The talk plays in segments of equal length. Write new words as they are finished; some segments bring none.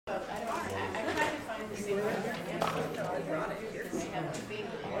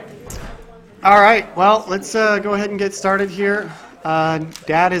All right, well, let's go ahead and get started here.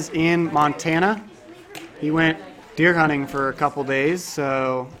 Dad is in Montana. He went deer hunting for a couple days,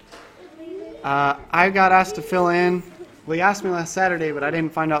 so I got asked to fill in. Well, he asked me last Saturday, but I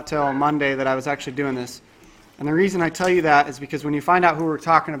didn't find out till Monday that I was actually doing this. And the reason I tell you that is because when you find out who we're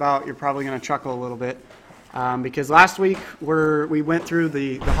talking about, you're probably going to chuckle a little bit. Because last week we went through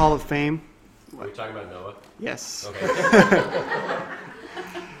the Hall of Fame. Are we talking about Noah? Yes. Okay.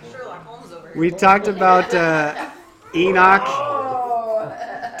 We talked about Enoch.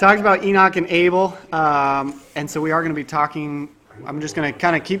 Talked about Enoch and Abel, and so we are going to be talking. I'm just going to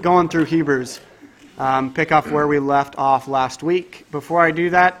kind of keep going through Hebrews, pick up where we left off last week. Before I do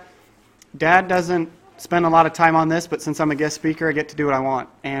that, Dad doesn't spend a lot of time on this, but since I'm a guest speaker, I get to do what I want,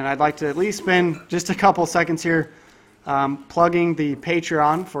 and I'd like to at least spend just a couple seconds here plugging the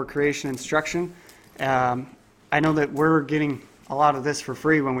Patreon for creation instruction. I know that we're getting a lot of this for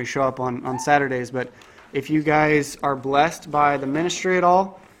free when we show up on Saturdays, but if you guys are blessed by the ministry at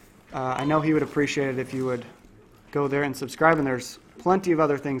all, I know he would appreciate it if you would go there and subscribe, and there's plenty of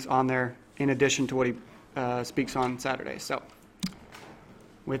other things on there in addition to what he speaks on Saturdays. So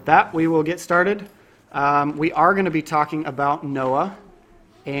with that, we will get started. We are going to be talking about Noah,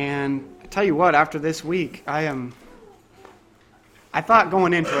 and I tell you what, after this week, I thought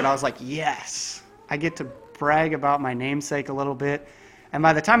going into it, I was like, yes, I get to brag about my namesake a little bit. And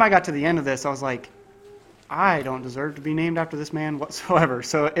by the time I got to the end of this, I was like, I don't deserve to be named after this man whatsoever.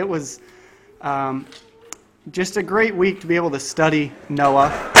 So it was just a great week to be able to study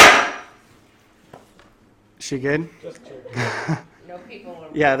Noah. She good? Just no people were,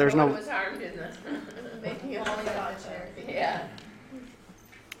 yeah, there's no no... one was harmed in the making of the yeah.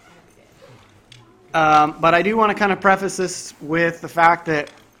 But I do want to kind of preface this with the fact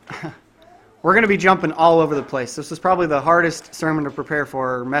that we're going to be jumping all over the place. This is probably the hardest sermon to prepare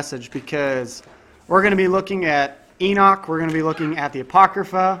for, or message, because we're going to be looking at Enoch, we're going to be looking at the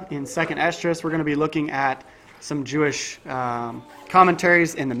Apocrypha in 2nd Esdras, we're going to be looking at some Jewish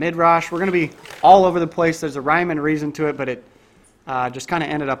commentaries in the Midrash. We're going to be all over the place. There's a rhyme and a reason to it, but it just kind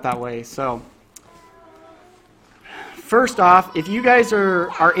of ended up that way. So, first off, if you guys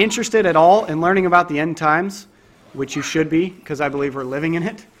are interested at all in learning about the end times, which you should be, because I believe we're living in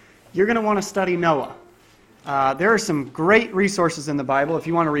it, you're going to want to study Noah. There are some great resources in the Bible. If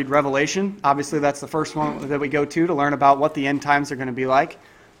you want to read Revelation, obviously that's the first one that we go to learn about what the end times are going to be like.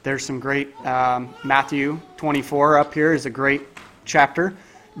 There's some great, Matthew 24 up here is a great chapter.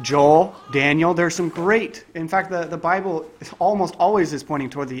 Joel, Daniel, there's some great, in fact the Bible almost always is pointing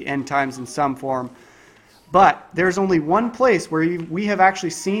toward the end times in some form. But there's only one place where we have actually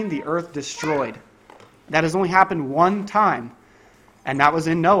seen the earth destroyed. That has only happened one time. And that was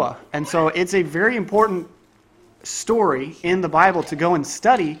in Noah. And so it's a very important story in the Bible to go and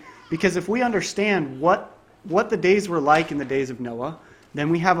study, because if we understand what the days were like in the days of Noah, then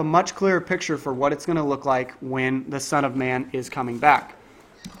we have a much clearer picture for what it's going to look like when the Son of Man is coming back.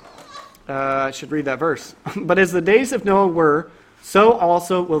 I should read that verse. But as the days of Noah were, so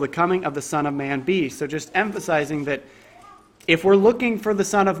also will the coming of the Son of Man be. So just emphasizing that if we're looking for the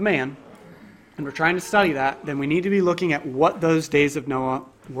Son of Man, and we're trying to study that, then we need to be looking at what those days of Noah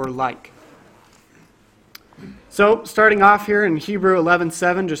were like. So, starting off here in Hebrew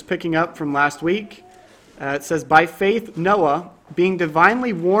 11:7, just picking up from last week, it says, "By faith Noah, being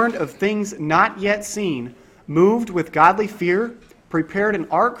divinely warned of things not yet seen, moved with godly fear, prepared an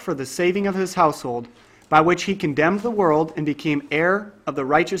ark for the saving of his household, by which he condemned the world and became heir of the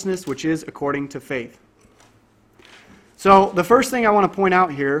righteousness which is according to faith." So, the first thing I want to point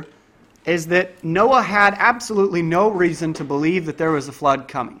out here is that Noah had absolutely no reason to believe that there was a flood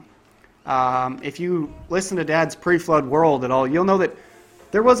coming. If you listen to Dad's pre-flood world at all, you'll know that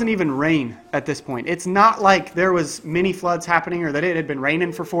there wasn't even rain at this point. It's not like there was mini floods happening, or that it had been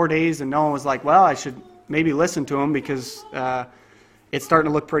raining for 4 days and Noah was like, well, I should maybe listen to him because it's starting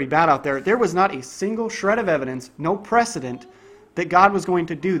to look pretty bad out there. There was not a single shred of evidence, no precedent, that God was going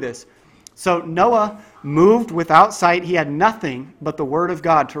to do this. So Noah moved without sight. He had nothing but the Word of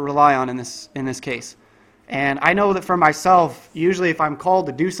God to rely on in this case. And I know that for myself, usually if I'm called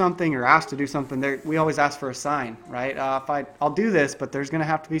to do something or asked to do something, we always ask for a sign, right? I'll do this, but there's going to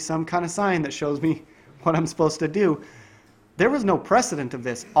have to be some kind of sign that shows me what I'm supposed to do. There was no precedent of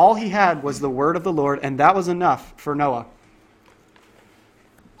this. All he had was the Word of the Lord, and that was enough for Noah.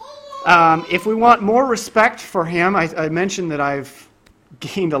 If we want more respect for him, I mentioned that I've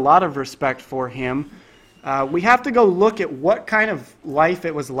gained a lot of respect for him. We have to go look at what kind of life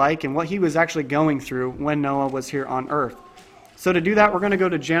it was like and what he was actually going through when Noah was here on earth. So to do that, we're going to go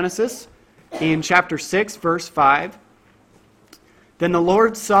to Genesis in chapter 6, verse 5. Then the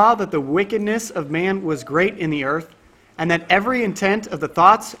Lord saw that the wickedness of man was great in the earth, and that every intent of the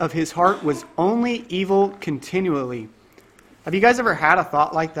thoughts of his heart was only evil continually. Have you guys ever had a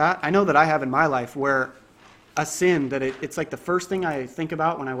thought like that? I know that I have in my life, where a sin that it's like the first thing I think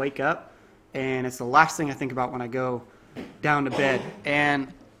about when I wake up, and it's the last thing I think about when I go down to bed.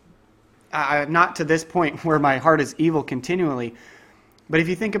 And I'm not to this point where my heart is evil continually. But if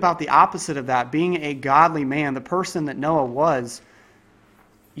you think about the opposite of that, being a godly man, the person that Noah was,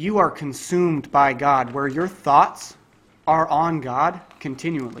 you are consumed by God, where your thoughts are on God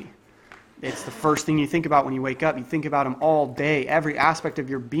continually. It's the first thing you think about when you wake up. You think about Him all day. Every aspect of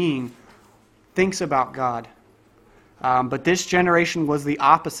your being thinks about God. But this generation was the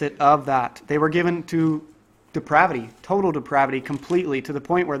opposite of that. They were given to depravity, total depravity, completely, to the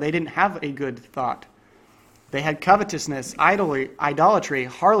point where they didn't have a good thought. They had covetousness, idolatry,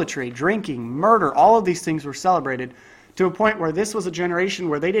 harlotry, drinking, murder. All of these things were celebrated to a point where this was a generation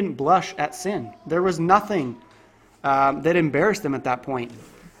where they didn't blush at sin. There was nothing that embarrassed them at that point.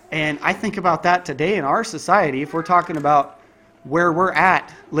 And I think about that today in our society. If we're talking about where we're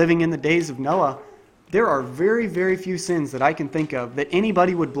at, living in the days of Noah, there are very, very few sins that I can think of that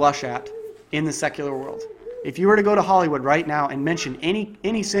anybody would blush at in the secular world. If you were to go to Hollywood right now and mention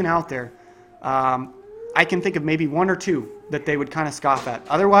any sin out there, I can think of maybe one or two that they would kind of scoff at.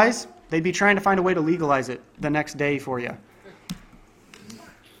 Otherwise, they'd be trying to find a way to legalize it the next day for you.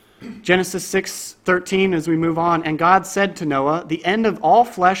 Genesis 6:13, as we move on, and God said to Noah, "The end of all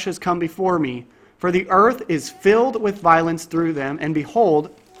flesh has come before me, for the earth is filled with violence through them, and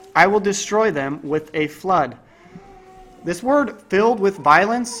behold, I will destroy them with a flood." This word, filled with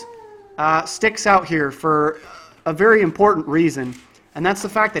violence, sticks out here for a very important reason, and that's the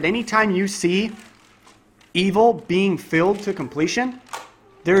fact that anytime you see evil being filled to completion,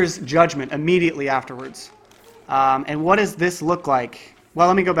 there is judgment immediately afterwards. And what does this look like? Well,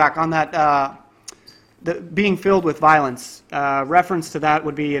 let me go back on that. The being filled with violence. Reference to that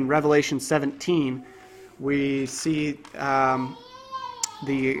would be in Revelation 17. We see I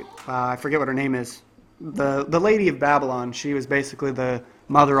forget what her name is. The Lady of Babylon. She was basically the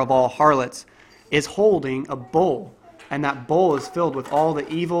mother of all harlots. Is holding a bowl, and that bowl is filled with all the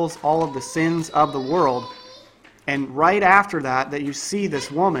evils, all of the sins of the world. And right after that you see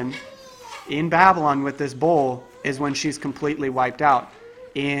this woman in Babylon with this bowl is when she's completely wiped out.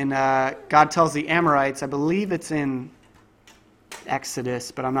 God tells the Amorites, I believe it's in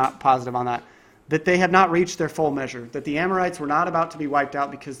Exodus, but I'm not positive on that they have not reached their full measure, that the Amorites were not about to be wiped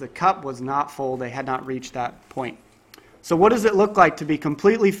out because the cup was not full. They had not reached that point. So what does it look like to be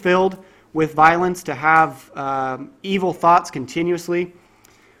completely filled with violence, to have evil thoughts continuously?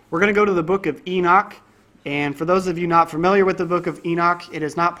 We're going to go to the book of Enoch. And for those of you not familiar with the book of Enoch, it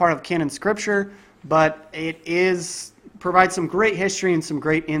is not part of canon scripture, but it provides some great history and some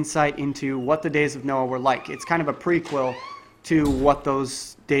great insight into what the days of Noah were like. It's kind of a prequel to what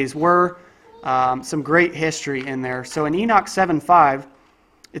those days were. Some great history in there. So in Enoch 7:5,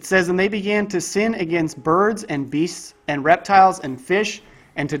 it says, "And they began to sin against birds and beasts and reptiles and fish,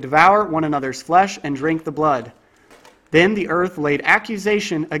 and to devour one another's flesh and drink the blood. Then the earth laid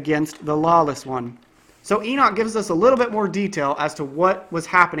accusation against the lawless one." So Enoch gives us a little bit more detail as to what was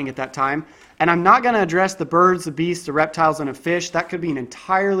happening at that time. And I'm not going to address the birds, the beasts, the reptiles, and the fish. That could be an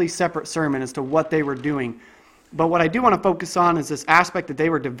entirely separate sermon as to what they were doing. But what I do want to focus on is this aspect that they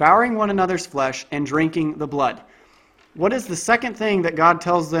were devouring one another's flesh and drinking the blood. What is the second thing that God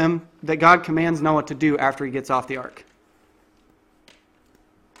tells them, that God commands Noah to do after he gets off the ark?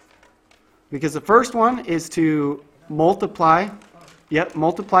 Because the first one is to multiply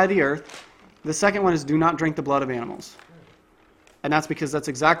the earth. The second one is do not drink the blood of animals. And that's because that's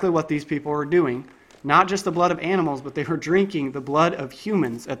exactly what these people were doing. Not just the blood of animals, but they were drinking the blood of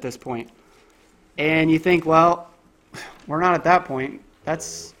humans at this point. And you think, well, we're not at that point.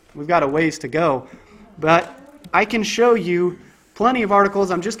 We've got a ways to go. But I can show you plenty of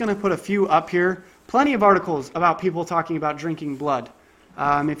articles. I'm just going to put a few up here. Plenty of articles about people talking about drinking blood.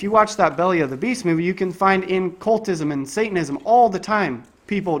 If you watch that Belly of the Beast movie, you can find in cultism and Satanism all the time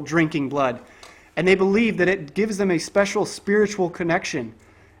people drinking blood. And they believe that it gives them a special spiritual connection.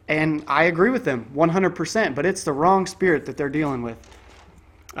 And I agree with them 100%, but it's the wrong spirit that they're dealing with.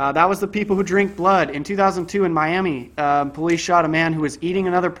 That was the people who drink blood. In 2002 in Miami, police shot a man who was eating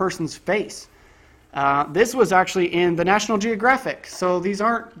another person's face. This was actually in the National Geographic. So these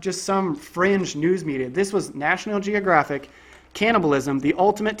aren't just some fringe news media. This was National Geographic. Cannibalism, the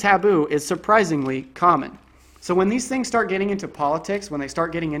ultimate taboo, is surprisingly common. So when these things start getting into politics, when they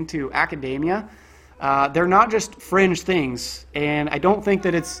start getting into academia, they're not just fringe things. And I don't think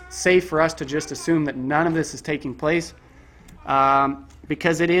that it's safe for us to just assume that none of this is taking place.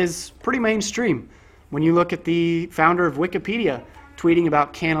 because it is pretty mainstream. When you look at the founder of Wikipedia tweeting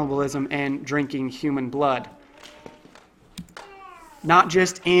about cannibalism and drinking human blood. Not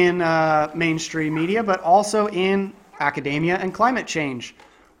just in mainstream media, but also in academia and climate change,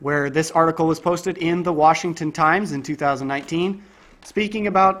 where this article was posted in the Washington Times in 2019, speaking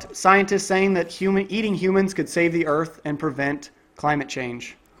about scientists saying that eating humans could save the earth and prevent climate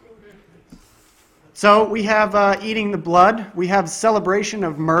change. So we have eating the blood. We have celebration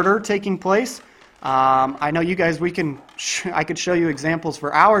of murder taking place. I know you guys, I could show you examples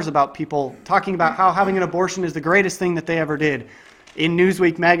for hours about people talking about how having an abortion is the greatest thing that they ever did. In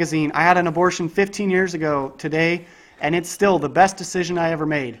Newsweek magazine, I had an abortion 15 years ago today, and it's still the best decision I ever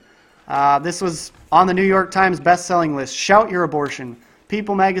made. This was on the New York Times best-selling list. Shout Your Abortion.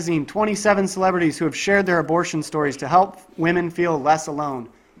 People magazine, 27 celebrities who have shared their abortion stories to help women feel less alone.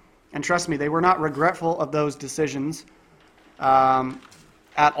 And trust me, they were not regretful of those decisions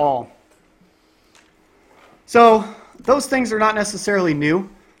at all. So those things are not necessarily new.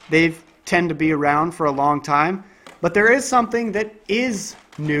 They tend to be around for a long time. But there is something that is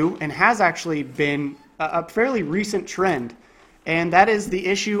new and has actually been a fairly recent trend, and that is the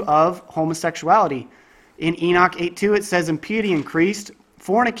issue of homosexuality. In Enoch 8:2 it says, "Impiety increased,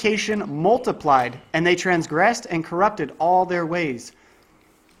 fornication multiplied, and they transgressed and corrupted all their ways."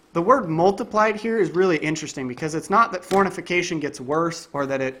 The word multiplied here is really interesting because it's not that fornication gets worse or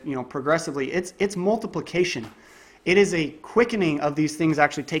that it, progressively, it's multiplication. It is a quickening of these things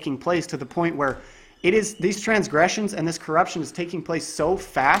actually taking place to the point where it is these transgressions and this corruption is taking place so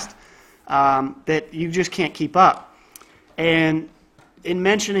fast that you just can't keep up. And in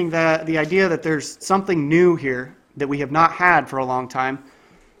mentioning the idea that there's something new here that we have not had for a long time,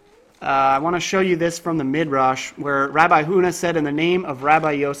 I want to show you this from the Midrash, where Rabbi Huna said, "In the name of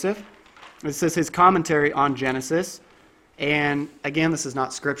Rabbi Yosef," this is his commentary on Genesis. And again, this is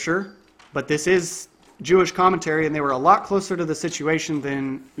not scripture, but this is Jewish commentary, and they were a lot closer to the situation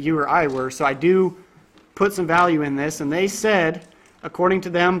than you or I were. So I do put some value in this. And they said, according to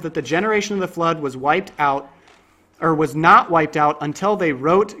them, that the generation of the flood was wiped out, or was not wiped out until they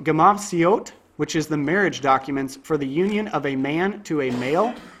wrote Gemapsiot, which is the marriage documents for the union of a man to a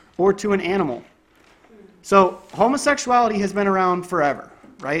male or to an animal. So homosexuality has been around forever,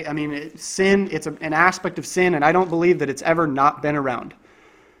 right? I mean, sin, it's an aspect of sin, and I don't believe that it's ever not been around.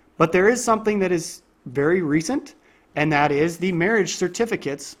 But there is something that is very recent, and that is the marriage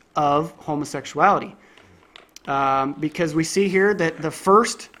certificates of homosexuality. Because we see here that the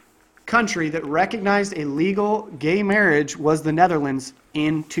first country that recognized a legal gay marriage was the Netherlands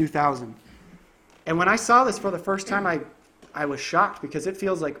in 2000. And when I saw this for the first time, I was shocked because it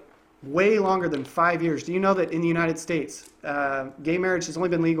feels like way longer than 5 years. Do you know that in the United States, gay marriage has only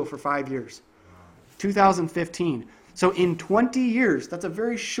been legal for 5 years? 2015. So in 20 years, that's a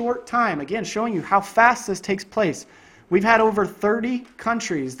very short time, again, showing you how fast this takes place. We've had over 30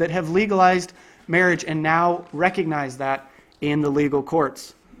 countries that have legalized marriage and now recognize that in the legal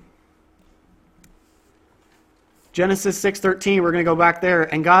courts. Genesis 6:13, we're going to go back there.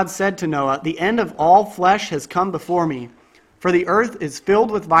 "And God said to Noah, the end of all flesh has come before me, for the earth is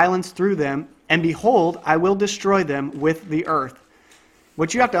filled with violence through them, and behold, I will destroy them with the earth."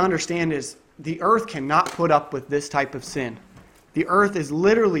 What you have to understand is the earth cannot put up with this type of sin. The earth is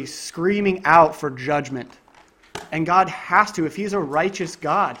literally screaming out for judgment. And God has to, if He's a righteous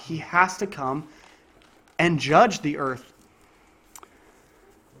God, He has to come and judge the earth.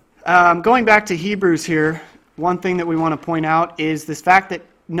 Going back to Hebrews here, one thing that we want to point out is this fact that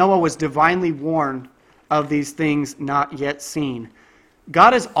Noah was divinely warned of these things not yet seen.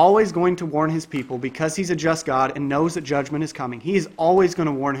 God is always going to warn His people because He's a just God and knows that judgment is coming. He is always going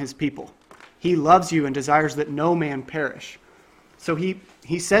to warn His people. He loves you and desires that no man perish. So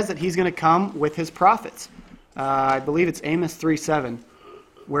He says that He's going to come with His prophets. I believe it's Amos 3:7,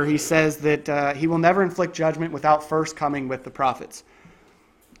 where He says that He will never inflict judgment without first coming with the prophets.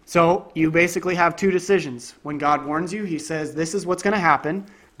 So you basically have two decisions. When God warns you, He says, this is what's going to happen.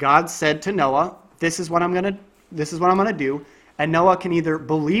 God said to Noah, this is what I'm going to do. And Noah can either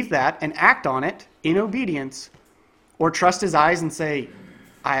believe that and act on it in obedience, or trust his eyes and say,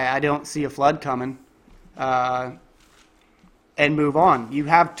 I don't see a flood coming, and move on. You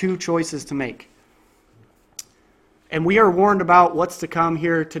have two choices to make. And we are warned about what's to come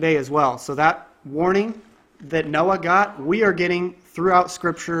here today as well. So that warning that Noah got, we are getting throughout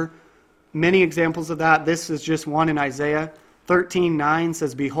Scripture many examples of that. This is just one in Isaiah 13:9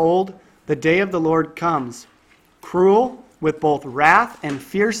 says, "Behold, the day of the Lord comes, cruel with both wrath and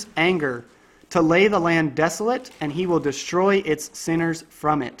fierce anger, to lay the land desolate, and He will destroy its sinners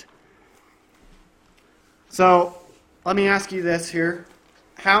from it." So let me ask you this here.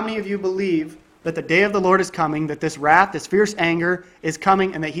 How many of you believe that the day of the Lord is coming, that this wrath, this fierce anger is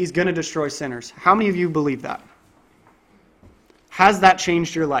coming, and that he's going to destroy sinners? How many of you believe that? Has that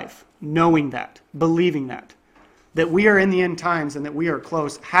changed your life? Knowing that, believing that we are in the end times and that we are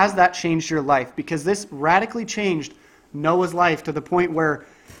close, has that changed your life? Because this radically changed Noah's life to the point where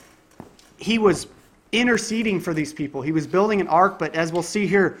he was interceding for these people. He was building an ark, but as we'll see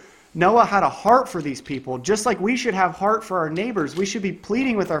here, Noah had a heart for these people, just like we should have heart for our neighbors. We should be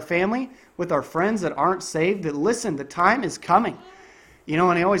pleading with our family, with our friends that aren't saved, that listen, the time is coming. You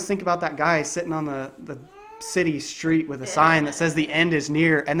know, and I always think about that guy sitting on the city street with a sign that says the end is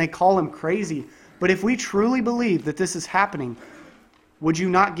near, and they call him crazy. But if we truly believe that this is happening, would you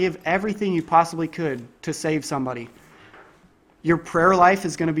not give everything you possibly could to save somebody? Your prayer life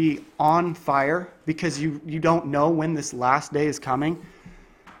is going to be on fire because you don't know when this last day is coming.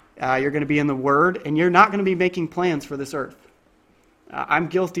 You're going to be in the Word, and you're not going to be making plans for this earth. I'm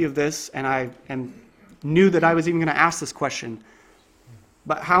guilty of this, and I knew that I was even going to ask this question.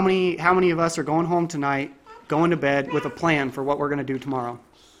 But how many of us are going home tonight, going to bed with a plan for what we're going to do tomorrow?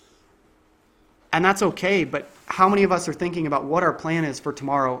 And that's okay, but how many of us are thinking about what our plan is for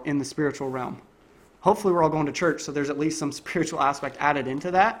tomorrow in the spiritual realm? Hopefully we're all going to church, so there's at least some spiritual aspect added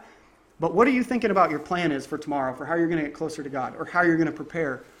into that. But what are you thinking about your plan is for tomorrow, for how you're going to get closer to God, or how you're going to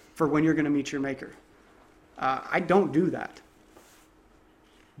prepare for when you're going to meet your Maker? I don't do that.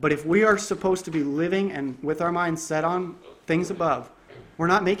 But if we are supposed to be living and with our minds set on things above, we're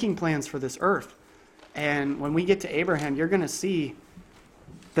not making plans for this earth. And when we get to Abraham, you're going to see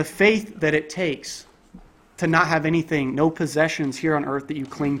the faith that it takes to not have anything, no possessions here on earth that you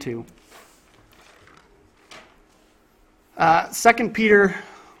cling to. 2 Peter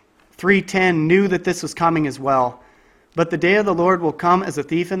 3:10 knew that this was coming as well. But the day of the Lord will come as a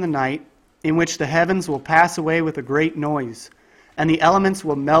thief in the night, in which the heavens will pass away with a great noise, and the elements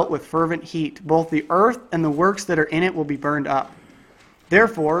will melt with fervent heat. Both the earth and the works that are in it will be burned up.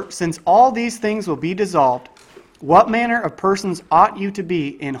 Therefore, since all these things will be dissolved, what manner of persons ought you to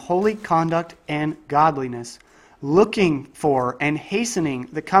be in holy conduct and godliness, looking for and hastening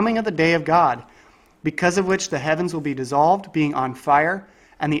the coming of the day of God, because of which the heavens will be dissolved, being on fire,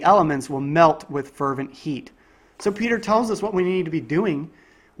 and the elements will melt with fervent heat. So Peter tells us what we need to be doing.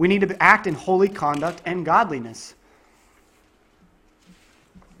 We need to act in holy conduct and godliness.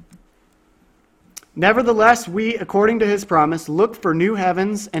 Nevertheless, we, according to his promise, look for new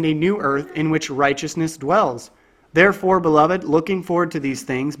heavens and a new earth in which righteousness dwells. Therefore, beloved, looking forward to these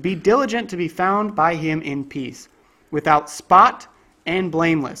things, be diligent to be found by him in peace, without spot and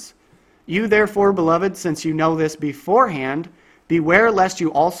blameless. You therefore, beloved, since you know this beforehand, beware lest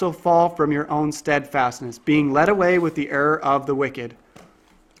you also fall from your own steadfastness, being led away with the error of the wicked.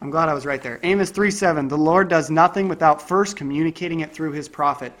 I'm glad I was right there. Amos 3:7, the Lord does nothing without first communicating it through his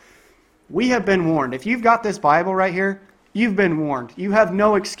prophet. We have been warned. If you've got this Bible right here, you've been warned. You have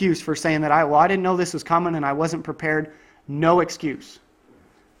no excuse for saying that, I didn't know this was coming and I wasn't prepared. No excuse.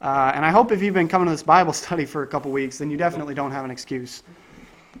 And I hope if you've been coming to this Bible study for a couple weeks, then you definitely don't have an excuse.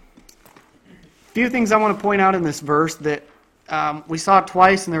 A few things I want to point out in this verse that we saw it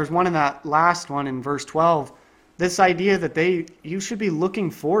twice, and there was one in that last one in verse 12. This idea that you should be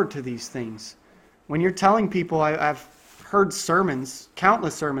looking forward to these things. When you're telling people, I've heard sermons,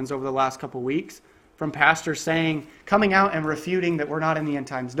 countless sermons over the last couple weeks, from pastors coming out and refuting that we're not in the end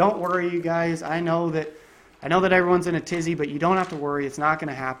times. Don't worry, you guys. I know that everyone's in a tizzy, but you don't have to worry. It's not going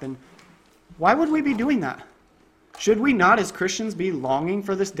to happen. Why would we be doing that? Should we not, as Christians, be longing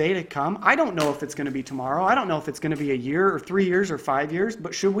for this day to come? I don't know if it's going to be tomorrow. I don't know if it's going to be a year or 3 years or 5 years,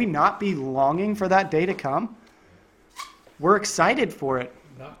 but should we not be longing for that day to come? We're excited for it.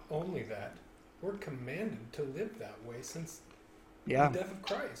 Not only that, we're commanded to live that way since the Yeah. death of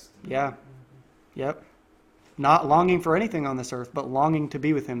Christ. Yeah. Yep. Not longing for anything on this earth, but longing to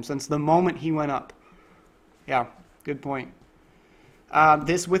be with him since the moment he went up. Yeah, good point.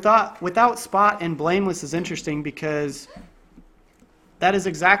 This without spot and blameless is interesting because that is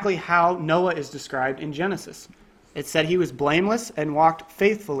exactly how Noah is described in Genesis. It said he was blameless and walked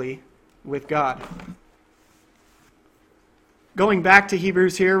faithfully with God. Going back to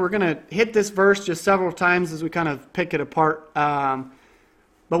Hebrews here, we're going to hit this verse just several times as we kind of pick it apart.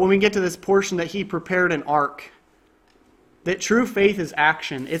 But when we get to this portion that he prepared an ark, that true faith is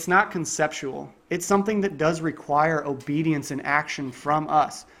action. It's not conceptual. It's something that does require obedience and action from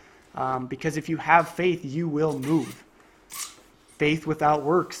us. Because if you have faith, you will move. Faith without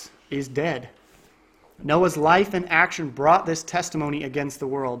works is dead. Noah's life and action brought this testimony against the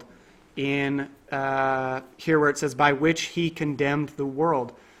world. In here where it says, by which he condemned the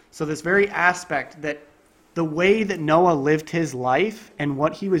world. So this very aspect that the way that Noah lived his life and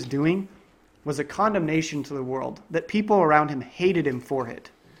what he was doing was a condemnation to the world, that people around him hated him for it.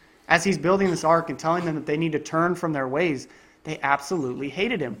 As he's building this ark and telling them that they need to turn from their ways, they absolutely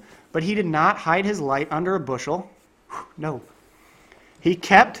hated him. But he did not hide his light under a bushel. No. He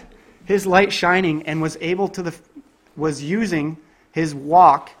kept his light shining and was using his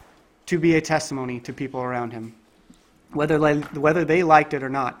walk to be a testimony to people around him, whether they liked it or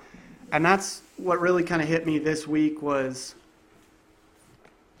not. And that's what really kind of hit me this week was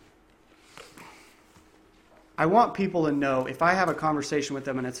I want people to know, if I have a conversation with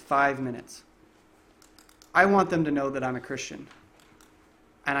them and it's 5 minutes, I want them to know that I'm a Christian.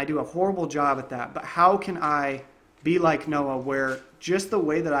 And I do a horrible job at that. But how can I be like Noah, where just the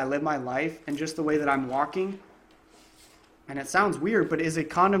way that I live my life and just the way that I'm walking, and it sounds weird, but is a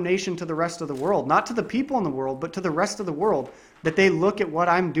condemnation to the rest of the world. Not to the people in the world, but to the rest of the world. That they look at what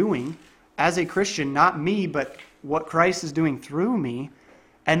I'm doing as a Christian, not me, but what Christ is doing through me,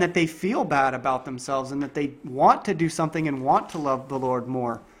 and that they feel bad about themselves and that they want to do something and want to love the Lord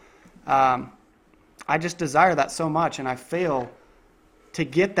more. I just desire that so much, and I fail to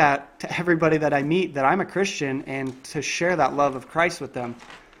get that to everybody that I meet, that I'm a Christian, and to share that love of Christ with them.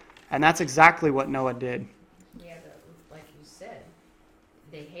 And that's exactly what Noah did. Yeah, but like you said,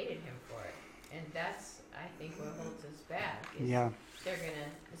 they hated him for it. And that's, I think, what holds us back. Yeah.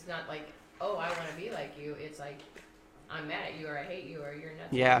 It's not like, oh, I want to be like you. It's like, I'm mad at you, or I hate you, or you're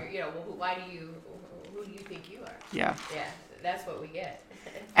nuts. Yeah. Who do you think you are? Yeah. Yeah, that's what we get.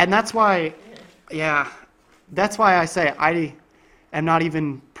 And that's why, that's why I say I am not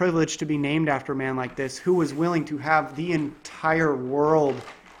even privileged to be named after a man like this who was willing to have the entire world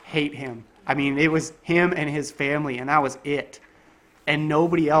hate him. I mean, it was him and his family, and that was it. And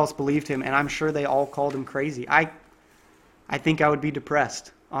nobody else believed him, and I'm sure they all called him crazy. I think I would be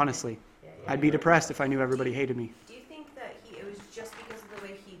depressed, honestly. I'd be depressed if I knew everybody hated me. Do you think that it was just because of the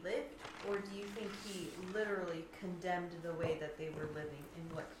way he lived, or do you think he literally condemned the way that they were living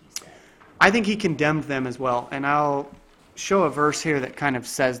and what he said? I think he condemned them as well, and I'll show a verse here that kind of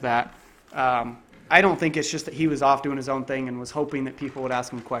says that. I don't think it's just that he was off doing his own thing and was hoping that people would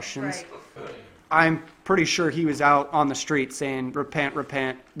ask him questions. Right. I'm pretty sure he was out on the street saying, repent,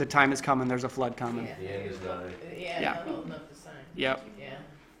 repent, the time is coming, there's a flood coming. Yeah. The end is nigh. Yeah, Yeah. not holding up the sign. Yep.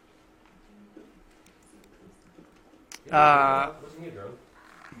 Yeah. Wasn't he a drunk?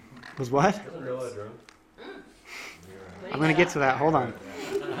 Was what? Wasn't Noah a drunk? I'm going to get to that. Hold on.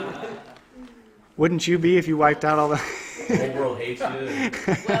 Wouldn't you be if you wiped out all the... The whole world hates you.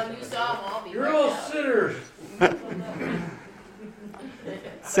 Well, you saw them all be You're all wiped out. sinners.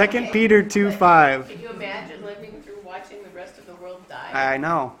 2 Peter 2:5. Can you imagine living through watching the rest of the world die? I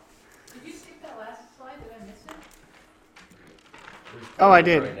know. Did you skip that last slide? Did I miss it? Oh, I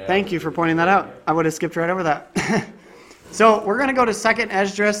did. Thank you for pointing that out. I would have skipped right over that. So we're going to go to 2nd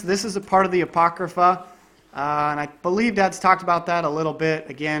Esdras. This is a part of the Apocrypha. And I believe Dad's talked about that a little bit.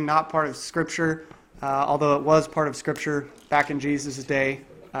 Again, not part of Scripture, although it was part of Scripture back in Jesus' day.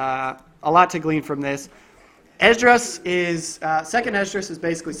 A lot to glean from this. Esdras is, 2nd Esdras is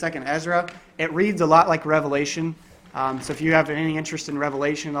basically 2nd Ezra. It reads a lot like Revelation. So if you have any interest in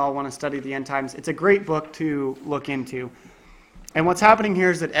Revelation at all, want to study the end times, it's a great book to look into. And what's happening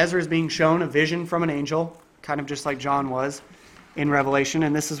here is that Ezra is being shown a vision from an angel, kind of just like John was in Revelation,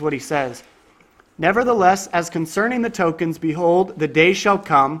 and this is what he says. Nevertheless, as concerning the tokens, behold, the day shall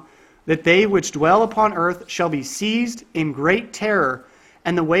come, that they which dwell upon earth shall be seized in great terror,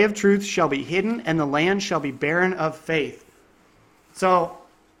 and the way of truth shall be hidden, and the land shall be barren of faith. So,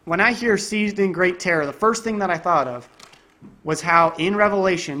 when I hear seized in great terror, the first thing that I thought of was how in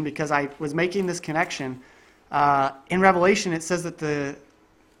Revelation, because I was making this connection, in Revelation it says that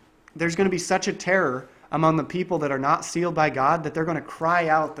there's going to be such a terror among the people that are not sealed by God that they're going to cry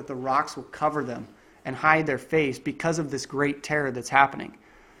out that the rocks will cover them and hide their face because of this great terror that's happening.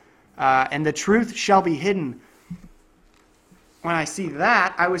 And the truth shall be hidden. When I see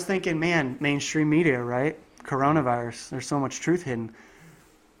that, I was thinking, man, mainstream media, right? Coronavirus, there's so much truth hidden.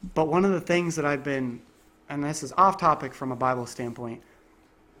 But one of the things that I've been, and this is off topic from a Bible standpoint,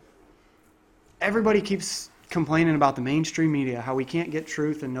 everybody keeps complaining about the mainstream media, how we can't get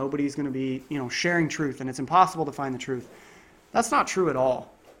truth and nobody's going to be, sharing truth and it's impossible to find the truth. That's not true at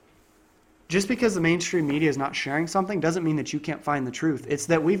all. Just because the mainstream media is not sharing something doesn't mean that you can't find the truth. It's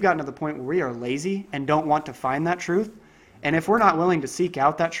that we've gotten to the point where we are lazy and don't want to find that truth. And if we're not willing to seek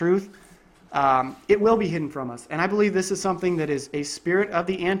out that truth, it will be hidden from us. And I believe this is something that is a spirit of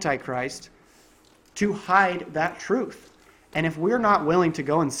the Antichrist to hide that truth. And if we're not willing to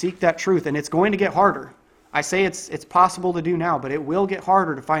go and seek that truth, and it's going to get harder. I say it's possible to do now, but it will get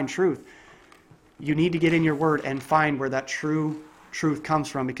harder to find truth. You need to get in your word and find where that true truth comes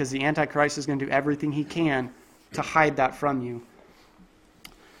from, because the Antichrist is going to do everything he can to hide that from you.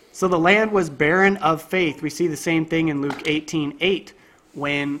 So the land was barren of faith. We see the same thing in Luke 18:8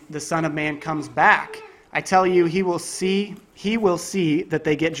 when the Son of Man comes back. I tell you, he will see that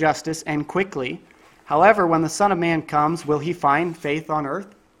they get justice, and quickly. However, when the Son of Man comes, will he find faith on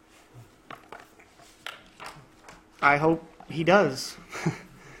earth? I hope he does.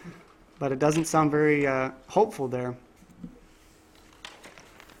 But it doesn't sound very hopeful there.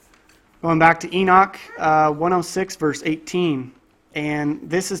 Going back to Enoch 106, verse 18. And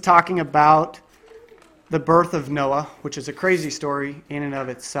this is talking about the birth of Noah, which is a crazy story in and of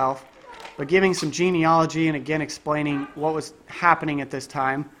itself, but giving some genealogy and again explaining what was happening at this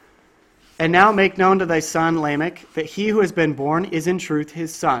time. And now make known to thy son Lamech that he who has been born is in truth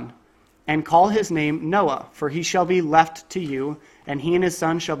his son, and call his name Noah, for he shall be left to you, and he and his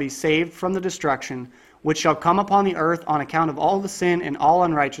son shall be saved from the destruction, which shall come upon the earth on account of all the sin and all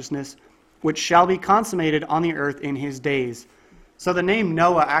unrighteousness, which shall be consummated on the earth in his days. So the name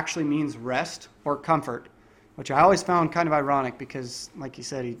Noah actually means rest or comfort, which I always found kind of ironic because, like you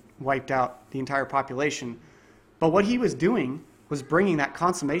said, he wiped out the entire population. But what he was doing was bringing that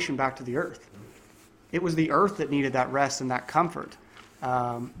consummation back to the earth. It was the earth that needed that rest and that comfort.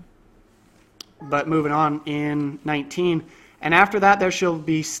 But moving on in 19, and after that there shall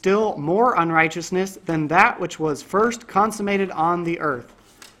be still more unrighteousness than that which was first consummated on the earth.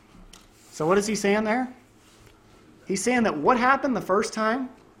 So what is he saying there? He's saying that what happened the first time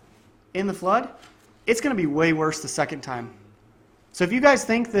in the flood, it's going to be way worse the second time. So if you guys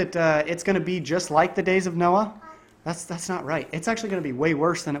think that it's going to be just like the days of Noah, that's not right. It's actually going to be way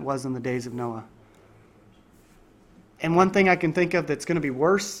worse than it was in the days of Noah. And one thing I can think of that's going to be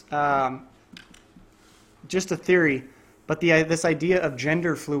worse, just a theory, but this idea of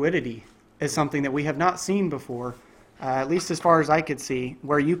gender fluidity is something that we have not seen before, at least as far as I could see,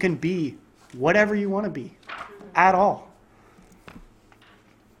 where you can be whatever you want to be at all.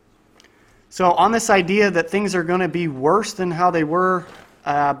 So on this idea that things are going to be worse than how they were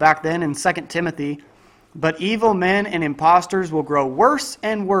back then in 2 Timothy, but evil men and impostors will grow worse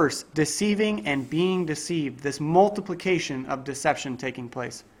and worse, deceiving and being deceived. This multiplication of deception taking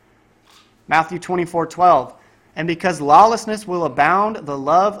place. Matthew 24:12, and because lawlessness will abound, the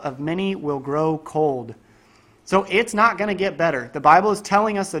love of many will grow cold. So it's not going to get better. The Bible is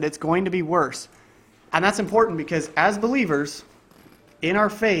telling us that it's going to be worse. And that's important because as believers in our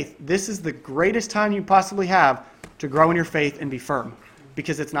faith, this is the greatest time you possibly have to grow in your faith and be firm.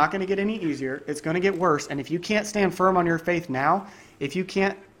 Because it's not going to get any easier. It's going to get worse. And if you can't stand firm on your faith now, if you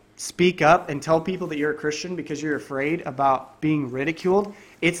can't speak up and tell people that you're a Christian because you're afraid about being ridiculed,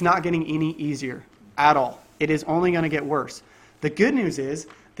 it's not getting any easier at all. It is only going to get worse. The good news is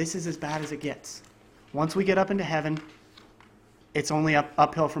this is as bad as it gets. Once we get up into heaven, it's only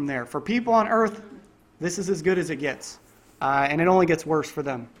uphill from there. For people on earth, this is as good as it gets. And it only gets worse for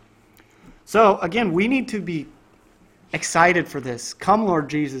them. So, again, we need to be excited for this. Come, Lord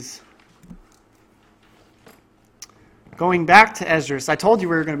Jesus. Going back to Esdras, I told you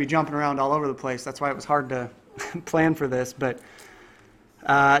we were going to be jumping around all over the place. That's why it was hard to plan for this. But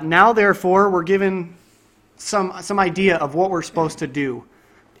now, therefore, we're given some idea of what we're supposed to do.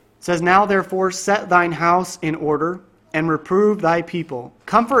 It says, now, therefore, set thine house in order, and reprove thy people.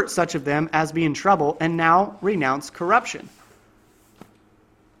 Comfort such of them as be in trouble, and now renounce corruption.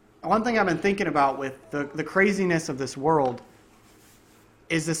 One thing I've been thinking about with the craziness of this world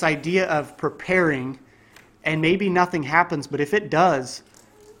is this idea of preparing, and maybe nothing happens, but if it does,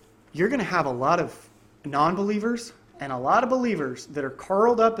 you're going to have a lot of non-believers and a lot of believers that are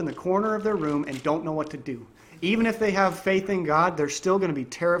curled up in the corner of their room and don't know what to do. Even if they have faith in God, they're still going to be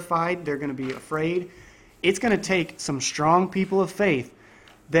terrified. They're going to be afraid. It's going to take some strong people of faith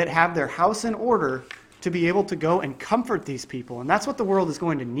that have their house in order to be able to go and comfort these people. And that's what the world is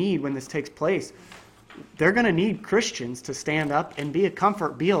going to need when this takes place. They're going to need Christians to stand up and be a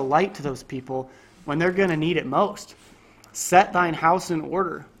comfort, be a light to those people when they're going to need it most. Set thine house in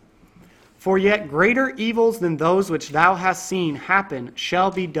order. For yet greater evils than those which thou hast seen happen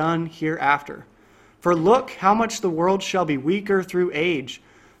shall be done hereafter. For look how much the world shall be weaker through age,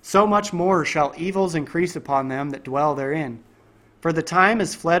 so much more shall evils increase upon them that dwell therein. For the time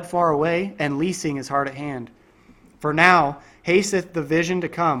is fled far away, and leasing is hard at hand. For now hasteth the vision to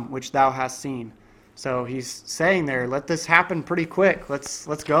come, which thou hast seen. So he's saying there, let this happen pretty quick. Let's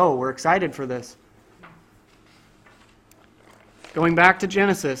go. We're excited for this. Going back to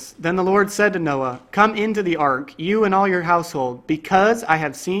Genesis, then the Lord said to Noah, come into the ark, you and all your household, because I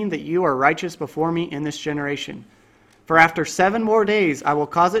have seen that you are righteous before me in this generation. For after 7 more days I will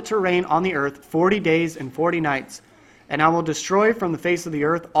cause it to rain on the earth 40 days and 40 nights, and I will destroy from the face of the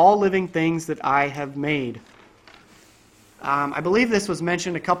earth all living things that I have made. I believe this was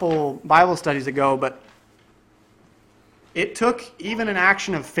mentioned a couple Bible studies ago, but it took even an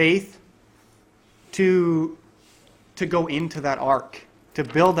action of faith to go into that ark, to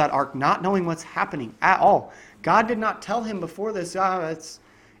build that ark, not knowing what's happening at all. God did not tell him before this,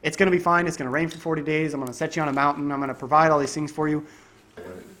 it's going to be fine, it's going to rain for 40 days, I'm going to set you on a mountain, I'm going to provide all these things for you.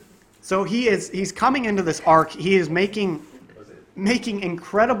 So he's coming into this ark, he is making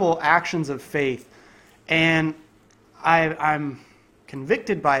incredible actions of faith, and I'm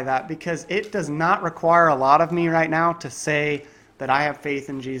convicted by that because it does not require a lot of me right now to say that I have faith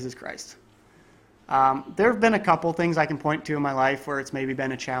in Jesus Christ. There have been a couple things I can point to in my life where it's maybe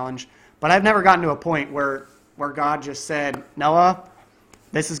been a challenge, but I've never gotten to a point where God just said, Noah,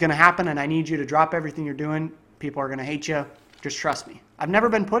 this is going to happen and I need you to drop everything you're doing. People are going to hate you. Just trust me. I've never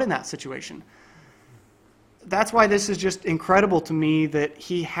been put in that situation. That's why this is just incredible to me that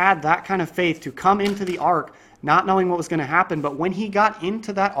he had that kind of faith to come into the ark not knowing what was going to happen. But when he got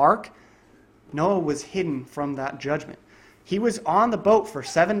into that ark, Noah was hidden from that judgment. He was on the boat for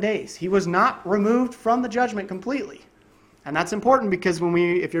 7 days. He was not removed from the judgment completely. And that's important because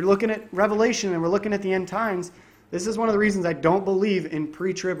if you're looking at Revelation and we're looking at the end times, this is one of the reasons I don't believe in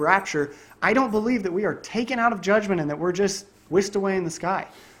pre-trib rapture. I don't believe that we are taken out of judgment and that we're just whisked away in the sky.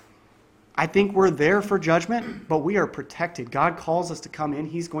 I think we're there for judgment, but we are protected. God calls us to come in.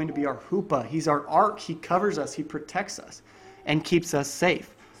 He's going to be our huppah. He's our ark. He covers us. He protects us and keeps us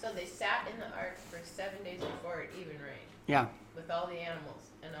safe. So they sat in the ark for 7 days before it even rained. Yeah. With all the animals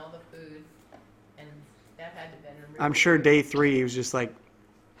and all the food, and that had to have been a really I'm sure day 3 he was just like,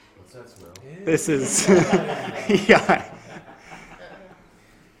 What's that smell? this is, yeah.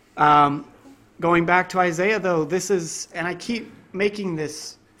 Going back to Isaiah though, this is, and I keep making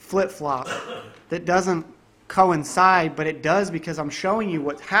this flip-flop that doesn't coincide, but it does because I'm showing you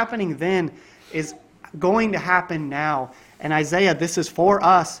what's happening then is going to happen now. And Isaiah, this is for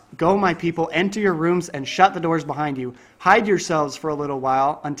us. Go, my people, enter your rooms and shut the doors behind you. Hide yourselves for a little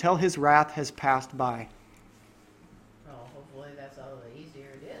while until his wrath has passed by. Oh, hopefully that's all the easier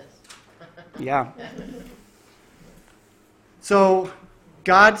it is. Yeah. So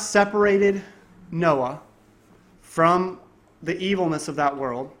God separated Noah from the evilness of that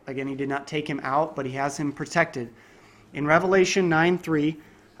world. Again, he did not take him out, but he has him protected. In Revelation 9:3,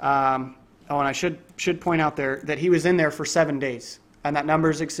 and I should point out there that he was in there for 7 days. And that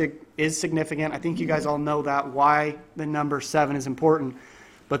number is significant. I think you guys all know that, why the number 7 is important.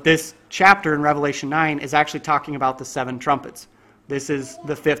 But this chapter in Revelation 9 is actually talking about the 7 trumpets. This is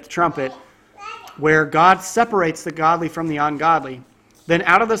the 5th trumpet, where God separates the godly from the ungodly. Then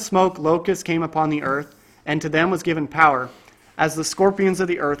out of the smoke locusts came upon the earth, and to them was given power, as the scorpions of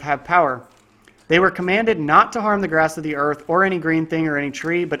the earth have power. They were commanded not to harm the grass of the earth or any green thing or any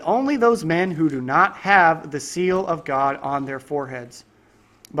tree, but only those men who do not have the seal of God on their foreheads.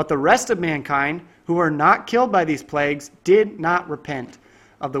 But the rest of mankind, who were not killed by these plagues, did not repent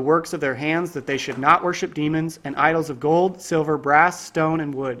of the works of their hands, that they should not worship demons and idols of gold, silver, brass, stone,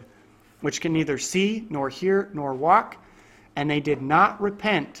 and wood, which can neither see, nor hear, nor walk. And they did not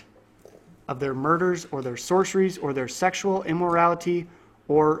repent of their murders or their sorceries or their sexual immorality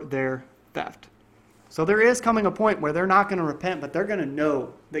or their theft. So there is coming a point where they're not going to repent, but they're going to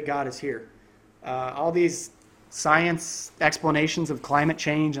know that God is here. All these science explanations of climate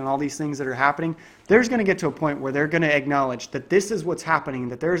change and all these things that are happening, there's going to get to a point where they're going to acknowledge that this is what's happening,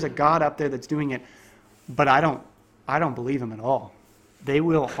 that there's a God up there that's doing it, but I don't believe him at all. They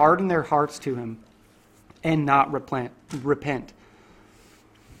will harden their hearts to him and not repent.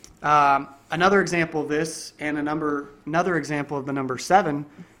 Another example of this, and another example of the number 7,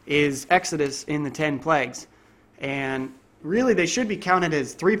 is Exodus in the 10 plagues. And really they should be counted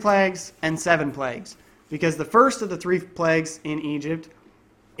as 3 plagues and 7 plagues, because the first of the 3 plagues in Egypt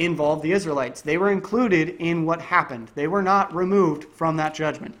involved the Israelites. They were included in what happened. They were not removed from that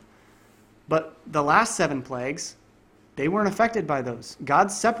judgment. But the last 7 plagues, they weren't affected by those.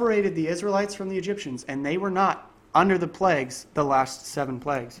 God separated the Israelites from the Egyptians, and they were not under the plagues, the last 7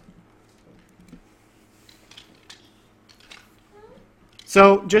 plagues.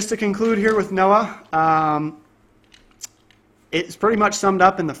 So just to conclude here with Noah, it's pretty much summed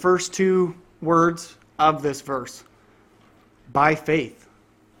up in the first 2 words of this verse. By faith.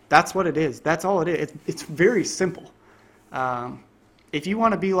 That's what it is. That's all it is. It's very simple. If you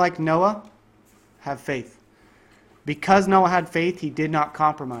want to be like Noah, have faith. Because Noah had faith, he did not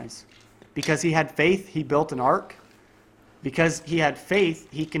compromise. Because he had faith, he built an ark. Because he had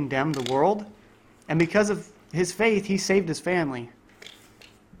faith, he condemned the world. And because of his faith, he saved his family.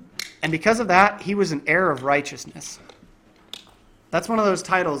 And because of that, he was an heir of righteousness. That's one of those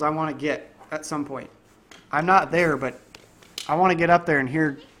titles I want to get at some point. I'm not there, but I want to get up there and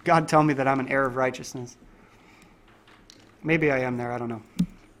hear God tell me that I'm an heir of righteousness. Maybe I am there, I don't know.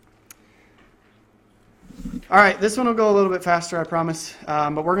 All right, this one will go a little bit faster, I promise.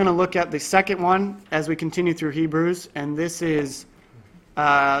 But we're going to look at the second one as we continue through Hebrews. And this is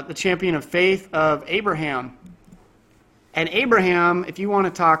the champion of faith of Abraham. And Abraham, if you want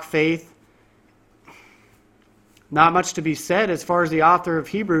to talk faith, not much to be said as far as the author of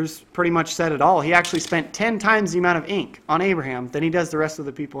Hebrews pretty much said it all. He actually spent 10 times the amount of ink on Abraham than he does the rest of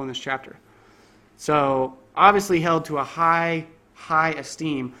the people in this chapter. So, obviously held to a high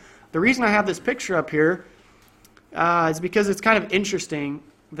esteem. The reason I have this picture up here is because it's kind of interesting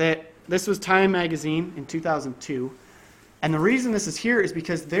that this was Time magazine in 2002. And the reason this is here is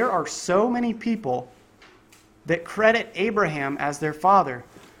because there are so many people that credit Abraham as their father.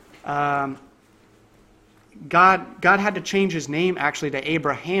 God had to change his name actually to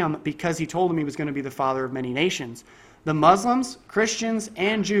Abraham because he told him he was going to be the father of many nations. The Muslims, Christians,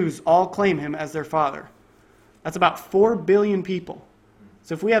 and Jews all claim him as their father. That's about 4 billion people.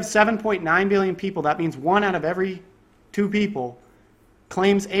 So if we have 7.9 billion people, that means 1 out of every 2 people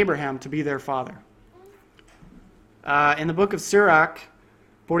claims Abraham to be their father. In the book of Sirach,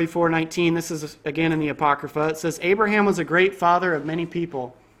 44:19, this is again in the Apocrypha, it says, Abraham was a great father of many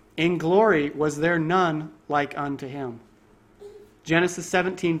people. In glory was there none like unto him. Genesis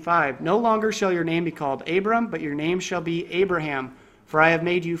 17:5, no longer shall your name be called Abram, but your name shall be Abraham, for I have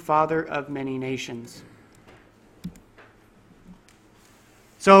made you father of many nations.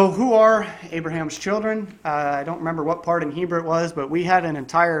 So who are Abraham's children? I don't remember what part in Hebrew it was, but we had an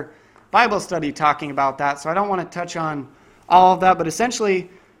entire Bible study talking about that, so I don't want to touch on all of that, but essentially,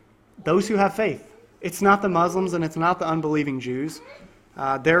 those who have faith. It's not the Muslims and it's not the unbelieving Jews.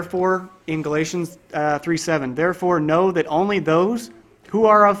 Therefore, in Galatians 3:7, therefore know that only those who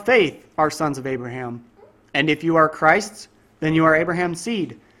are of faith are sons of Abraham. And if you are Christ's, then you are Abraham's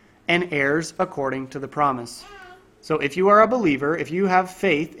seed, and heirs according to the promise. So if you are a believer, if you have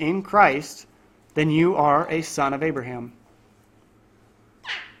faith in Christ, then you are a son of Abraham.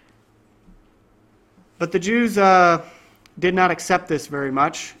 But the Jews did not accept this very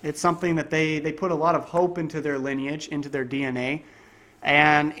much. It's something that they put a lot of hope into their lineage, into their DNA.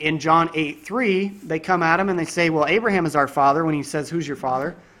 And in John 8:3, they come at him and they say, well, Abraham is our father, when he says, who's your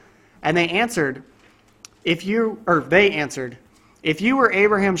father? And they answered, if you were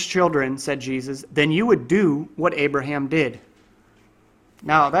Abraham's children, said Jesus, then you would do what Abraham did.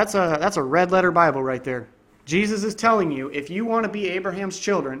 Now, that's a red letter Bible right there. Jesus is telling you, if you want to be Abraham's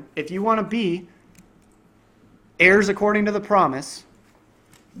children, if you want to be heirs according to the promise,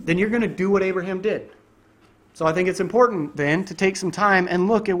 then you're going to do what Abraham did. So I think it's important then to take some time and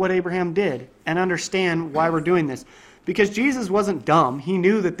look at what Abraham did and understand why we're doing this. Because Jesus wasn't dumb. He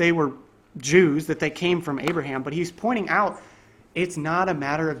knew that they were Jews, that they came from Abraham, but he's pointing out it's not a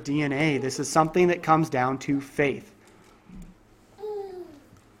matter of DNA. This is something that comes down to faith.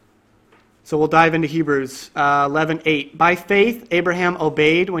 So we'll dive into Hebrews 11:8. By faith, Abraham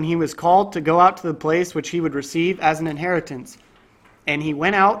obeyed when he was called to go out to the place which he would receive as an inheritance. And he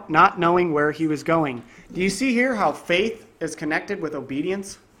went out not knowing where he was going. Do you see here how faith is connected with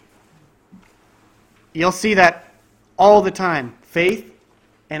obedience? You'll see that all the time. Faith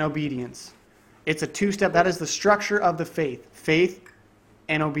and obedience. It's a two-step. That is the structure of the faith. Faith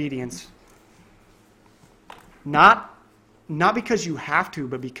and obedience. Not because you have to,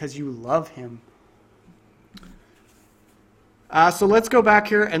 but because you love him. So let's go back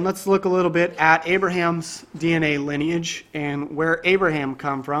here and let's look a little bit at Abraham's DNA lineage and where Abraham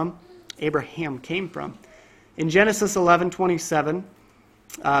came from. In Genesis 11:27,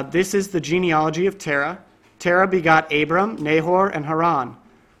 this is the genealogy of Terah. Terah begot Abram, Nahor, and Haran.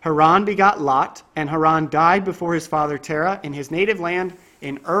 Haran begot Lot, and Haran died before his father Terah in his native land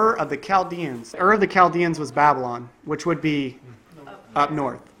in Ur of the Chaldeans. Ur of the Chaldeans was Babylon, which would be up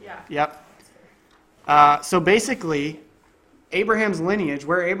north. Yeah. Yep. So basically, Abraham's lineage,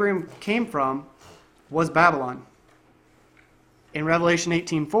 where Abraham came from, was Babylon. In Revelation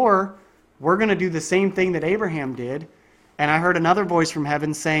 18:4, we're going to do the same thing that Abraham did. And I heard another voice from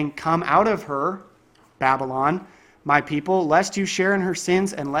heaven saying, come out of her, Babylon, my people, lest you share in her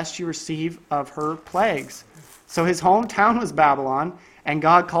sins and lest you receive of her plagues. So his hometown was Babylon, and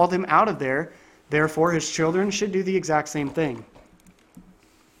God called him out of there. Therefore, his children should do the exact same thing.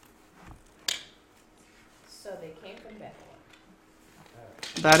 So they came from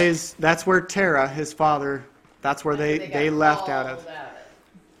Bethlehem. That's where Terah, his father, that's where they left out of.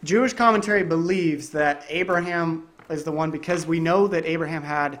 Jewish commentary believes that Abraham is the one because we know that Abraham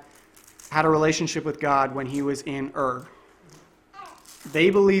had a relationship with God when he was in Ur. They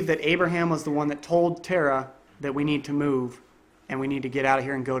believe that Abraham was the one that told Terah that we need to move and we need to get out of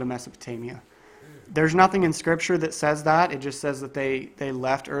here and go to Mesopotamia. There's nothing in Scripture that says that. It just says that they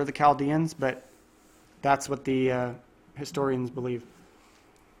left Ur the Chaldeans, but that's what the historians believe.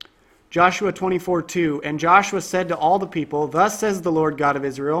 Joshua 24:2, and Joshua said to all the people, thus says the Lord God of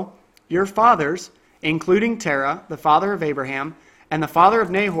Israel, your fathers, including Terah, the father of Abraham, and the father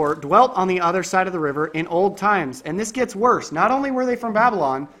of Nahor, dwelt on the other side of the river in old times. And this gets worse. Not only were they from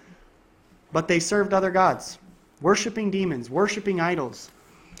Babylon, but they served other gods, worshiping demons, worshiping idols.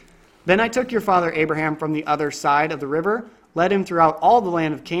 Then I took your father Abraham from the other side of the river, led him throughout all the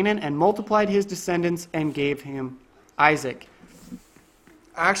land of Canaan, and multiplied his descendants and gave him Isaac.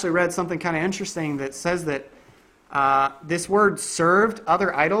 I actually read something kind of interesting that says that this word served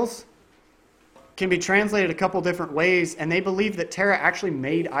other idols can be translated a couple different ways, and they believe that Terah actually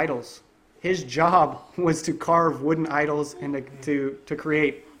made idols. His job was to carve wooden idols and to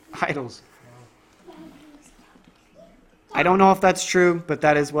create idols. I don't know if that's true, but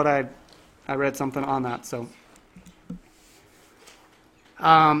that is what I read something on that. So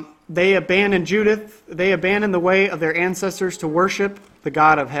they abandoned Judith. They abandoned the way of their ancestors to worship the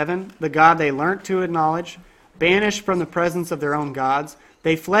God of heaven, the God they learnt to acknowledge, banished from the presence of their own gods.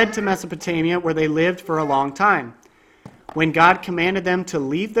 They fled to Mesopotamia, where they lived for a long time. When God commanded them to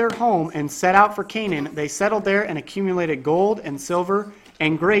leave their home and set out for Canaan, they settled there and accumulated gold and silver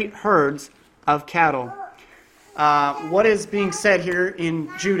and great herds of cattle. What is being said here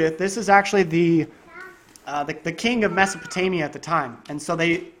in Judith, this is actually the king of Mesopotamia at the time. And so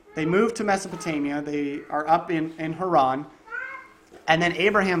they moved to Mesopotamia. They are up in Haran. And then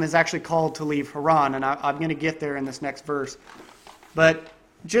Abraham is actually called to leave Haran. And I'm going to get there in this next verse. But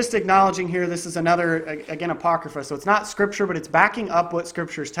just acknowledging here, this is another, again, Apocrypha. So it's not Scripture, but it's backing up what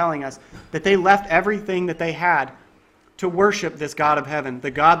Scripture is telling us. That they left everything that they had to worship this God of heaven,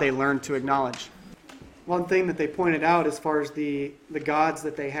 the God they learned to acknowledge. One thing that they pointed out as far as the gods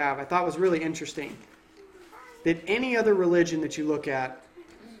that they have, I thought was really interesting. That any other religion that you look at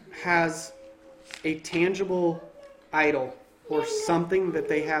has a tangible idol or something that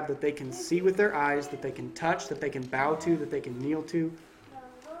they have that they can see with their eyes, that they can touch, that they can bow to, that they can kneel to.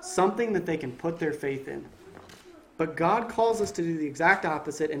 Something that they can put their faith in. But God calls us to do the exact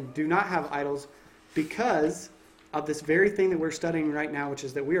opposite and do not have idols because of this very thing that we're studying right now, which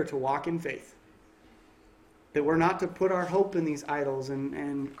is that we are to walk in faith. That we're not to put our hope in these idols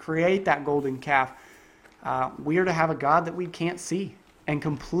and create that golden calf. We are to have a God that we can't see and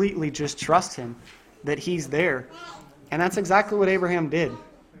completely just trust Him, that He's there. And that's exactly what Abraham did.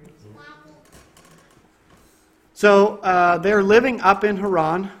 So they're living up in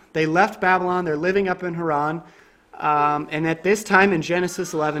Haran. They left Babylon. They're living up in Haran. And at this time in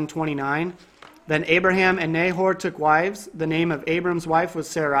Genesis 11:29, then Abraham and Nahor took wives. The name of Abram's wife was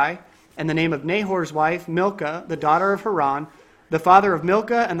Sarai, and the name of Nahor's wife, Milcah, the daughter of Haran, the father of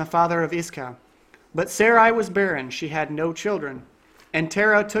Milcah and the father of Iscah. But Sarai was barren. She had no children. And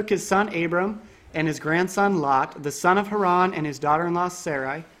Terah took his son Abram and his grandson Lot, the son of Haran, and his daughter-in-law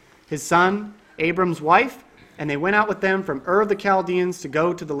Sarai, his son Abram's wife, and they went out with them from Ur of the Chaldeans to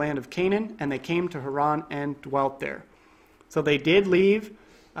go to the land of Canaan, and they came to Haran and dwelt there. So they did leave.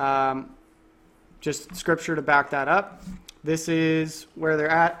 Just Scripture to back that up. This is where they're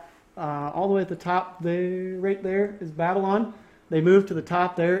at. All the way at the top, right there is Babylon. They moved to the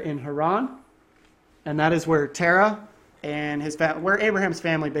top there in Haran, and that is where Terah and where Abraham's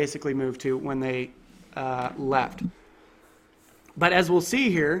family basically moved to when they left. But as we'll see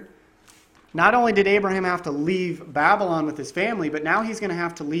here, not only did Abraham have to leave Babylon with his family, but now he's going to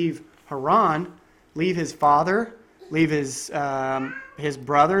have to leave Haran, leave his father, leave his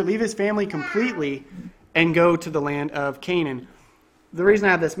brother, leave his family completely, and go to the land of Canaan. The reason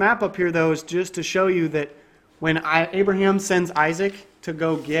I have this map up here, though, is just to show you that when Abraham sends Isaac to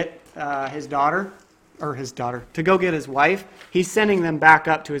go get to go get his wife, he's sending them back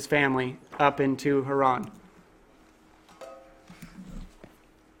up to his family, up into Haran.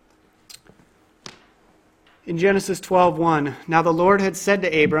 In Genesis 12:1, now the Lord had said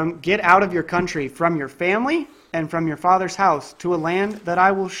to Abram, get out of your country, from your family, and from your father's house, to a land that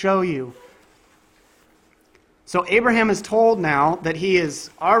I will show you. So Abraham is told now that he is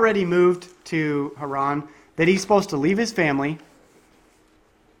already moved to Haran, that he's supposed to leave his family,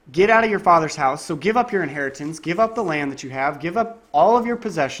 get out of your father's house, so give up your inheritance, give up the land that you have, give up all of your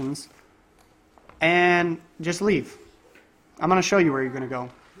possessions, and just leave. I'm going to show you where you're going to go.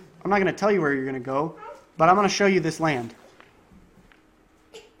 I'm not going to tell you where you're going to go, but I'm going to show you this land.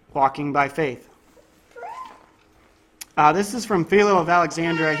 walking by faith. This is from Philo of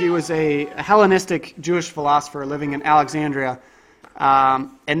Alexandria. He was a Hellenistic Jewish philosopher living in Alexandria.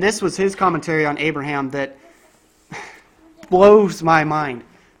 And this was his commentary on Abraham that blows my mind.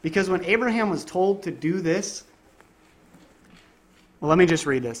 Because when Abraham was told to do this, well, let me just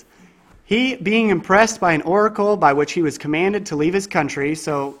read this. He, being impressed by an oracle by which he was commanded to leave his country,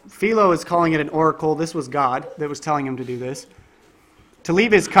 so Philo is calling it an oracle, this was God that was telling him to do this, to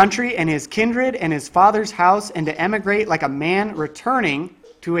leave his country and his kindred and his father's house and to emigrate like a man returning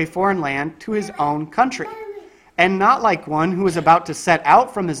to a foreign land to his own country, and not like one who was about to set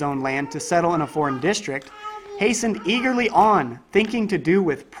out from his own land to settle in a foreign district, hastened eagerly on, thinking to do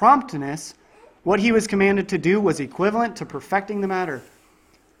with promptness what he was commanded to do was equivalent to perfecting the matter.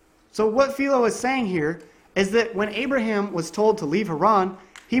 So what Philo is saying here is that when Abraham was told to leave Haran,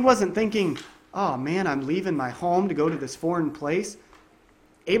 he wasn't thinking, oh man, I'm leaving my home to go to this foreign place.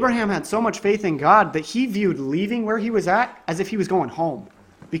 Abraham had so much faith in God that he viewed leaving where he was at as if he was going home,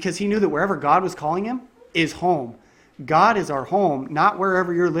 because he knew that wherever God was calling him is home. God is our home, not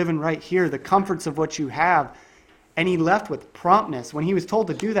wherever you're living right here, the comforts of what you have. And he left with promptness. When he was told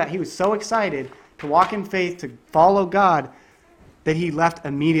to do that, he was so excited to walk in faith, to follow God, that he left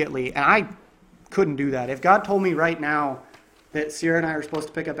immediately. And I couldn't do that. If God told me right now that Sierra and I are supposed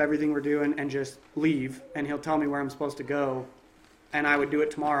to pick up everything we're doing and just leave, and he'll tell me where I'm supposed to go, and I would do it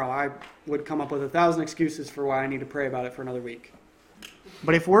tomorrow, I would come up with 1,000 excuses for why I need to pray about it for another week.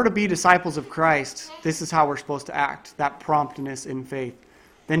 But if we're to be disciples of Christ, this is how we're supposed to act, that promptness in faith.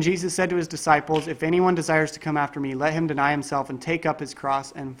 Then Jesus said to his disciples, if anyone desires to come after me, let him deny himself and take up his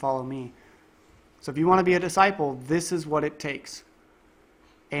cross and follow me. So if you want to be a disciple, this is what it takes.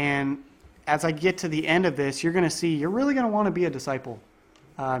 And as I get to the end of this, you're going to see you're really going to want to be a disciple.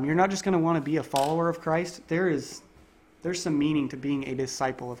 You're not just going to want to be a follower of Christ. There's some meaning to being a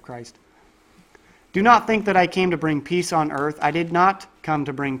disciple of Christ. Do not think that I came to bring peace on earth. I did not come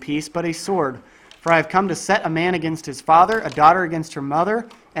to bring peace, but a sword. For I have come to set a man against his father, a daughter against her mother,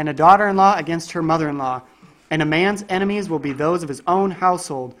 and a daughter-in-law against her mother-in-law. And a man's enemies will be those of his own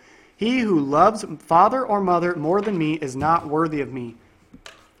household. He who loves father or mother more than me is not worthy of me.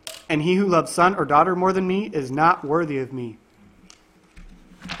 And he who loves son or daughter more than me is not worthy of me.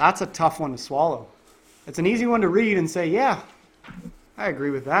 That's a tough one to swallow. It's an easy one to read and say, yeah, I agree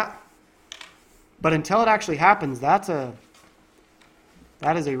with that. But until it actually happens, that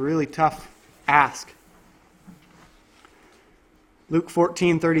is a really tough ask. Luke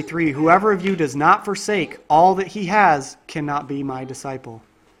 14:33, whoever of you does not forsake all that he has cannot be my disciple.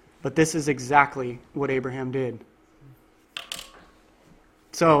 But this is exactly what Abraham did.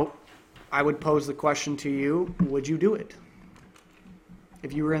 So, I would pose the question to you, would you do it?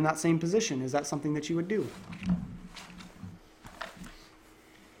 If you were in that same position, is that something that you would do?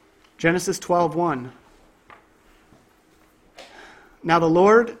 Genesis 12:1. Now the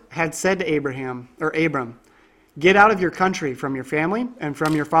Lord had said to Abram, get out of your country, from your family, and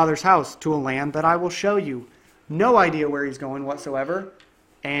from your father's house, to a land that I will show you. No idea where he's going whatsoever,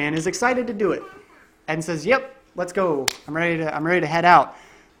 and is excited to do it. And says, yep, let's go. I'm ready to head out.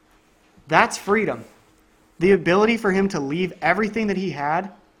 That's freedom. The ability for him to leave everything that he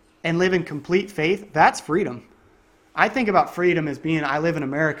had and live in complete faith, that's freedom. I think about freedom as being, I live in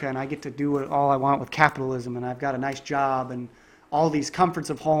America and I get to do all I want with capitalism, and I've got a nice job and all these comforts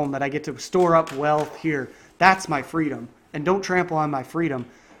of home that I get to store up wealth here. That's my freedom. And don't trample on my freedom.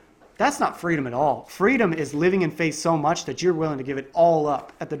 That's not freedom at all. Freedom is living in faith so much that you're willing to give it all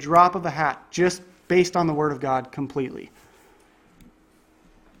up at the drop of a hat, just based on the Word of God completely.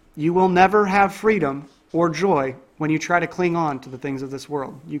 You will never have freedom or joy when you try to cling on to the things of this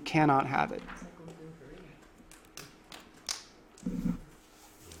world. You cannot have it.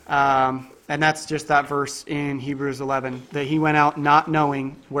 And that's just that verse in Hebrews 11, that he went out not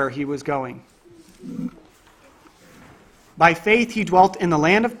knowing where he was going. By faith he dwelt in the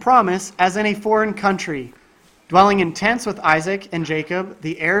land of promise as in a foreign country, dwelling in tents with Isaac and Jacob,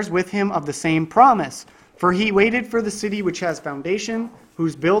 the heirs with him of the same promise. For he waited for the city which has foundation,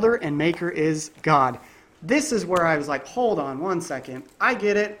 whose builder and maker is God. This is where I was like, hold on one second. I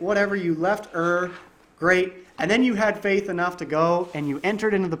get it. Whatever, you left great. And then you had faith enough to go and you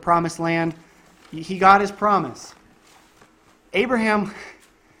entered into the promised land. He got his promise. Abraham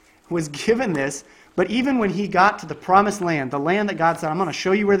was given this, but even when he got to the promised land, the land that God said, I'm going to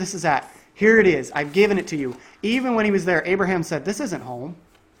show you where this is at. Here it is. I've given it to you. Even when he was there, Abraham said, this isn't home.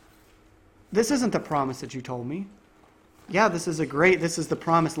 This isn't the promise that you told me. Yeah, this is the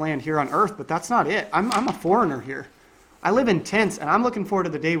promised land here on earth, but that's not it. I'm a foreigner here. I live in tents, and I'm looking forward to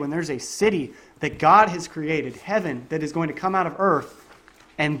the day when there's a city that God has created, heaven, that is going to come out of earth,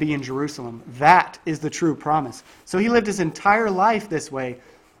 and be in Jerusalem. That is the true promise. So he lived his entire life this way,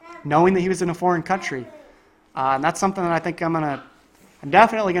 knowing that he was in a foreign country. And that's something that I think I'm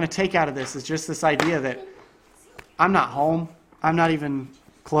definitely going to take out of this, is just this idea that I'm not home. I'm not even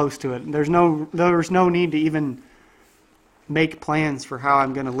close to it. There's no need to even make plans for how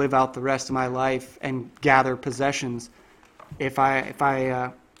I'm going to live out the rest of my life and gather possessions if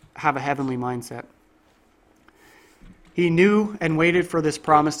I have a heavenly mindset. He knew and waited for this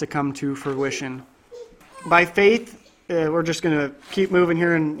promise to come to fruition. By faith, we're just going to keep moving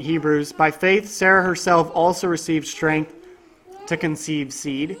here in Hebrews. By faith, Sarah herself also received strength to conceive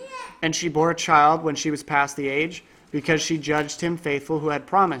seed, and she bore a child when she was past the age, because she judged him faithful who had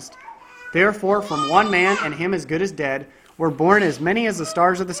promised. Therefore, from one man, and him as good as dead, were born as many as the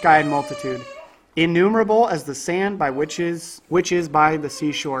stars of the sky in multitude, innumerable as the sand by which is by the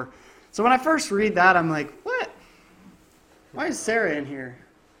seashore. So when I first read that, I'm like, what? Why is Sarah in here?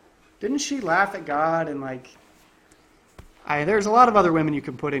 Didn't she laugh at God? And there's a lot of other women you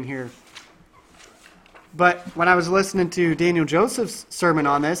can put in here. But when I was listening to Daniel Joseph's sermon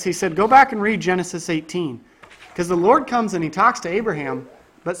on this, he said, go back and read Genesis 18. Because the Lord comes and he talks to Abraham,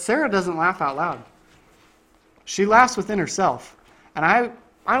 but Sarah doesn't laugh out loud. She laughs within herself. And I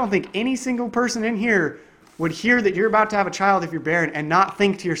don't think any single person in here would hear that you're about to have a child if you're barren and not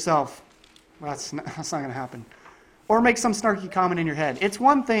think to yourself, well, that's not going to happen. Or make some snarky comment in your head. It's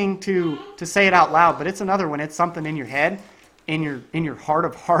one thing to say it out loud, but it's another when it's something in your head, in your heart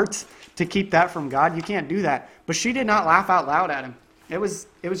of hearts, to keep that from God. You can't do that. But she did not laugh out loud at him. It was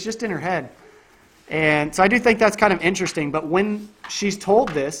just in her head. And so I do think that's kind of interesting. But when she's told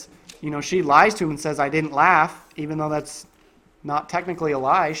this, she lies to him and says, I didn't laugh, even though that's not technically a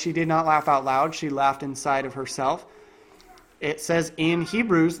lie. She did not laugh out loud. She laughed inside of herself. It says in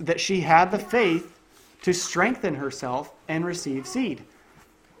Hebrews that she had the faith to strengthen herself and receive seed.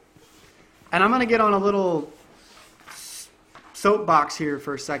 And I'm going to get on a little soapbox here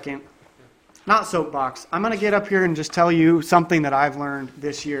for a second. Not soapbox. I'm going to get up here and just tell you something that I've learned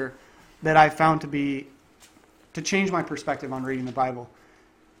this year that I've found to change my perspective on reading the Bible.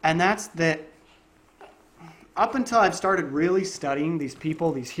 And that's that up until I've started really studying these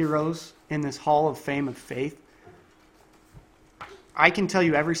people, these heroes in this hall of fame of faith, I can tell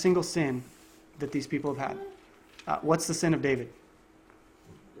you every single sin that these people have had. What's the sin of David?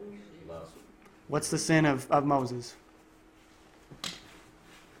 Love. What's the sin of Moses?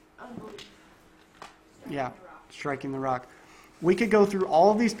 Yeah, striking the rock. We could go through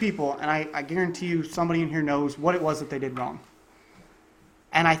all of these people, and I guarantee you somebody in here knows what it was that they did wrong.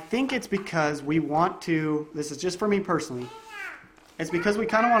 And I think it's because we want to, this is just for me personally, it's because we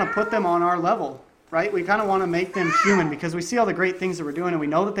kind of want to put them on our level, right? We kind of want to make them human because we see all the great things that we're doing and we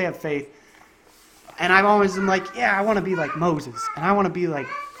know that they have faith. And I've always been like, yeah, I want to be like Moses, and I want to be like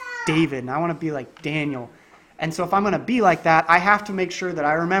David, and I want to be like Daniel. And so if I'm going to be like that, I have to make sure that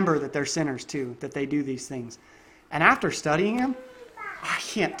I remember that they're sinners too, that they do these things. And after studying them, I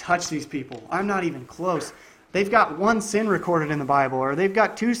can't touch these people. I'm not even close. They've got one sin recorded in the Bible, or they've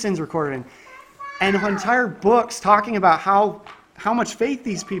got two sins recorded in. And entire books talking about how much faith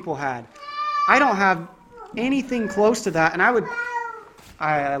these people had. I don't have anything close to that, and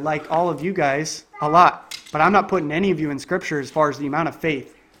I like all of you guys a lot, but I'm not putting any of you in Scripture as far as the amount of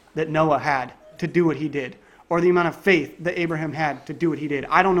faith that Noah had to do what he did, or the amount of faith that Abraham had to do what he did.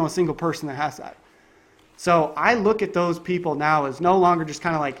 I don't know a single person that has that. So I look at those people now as no longer just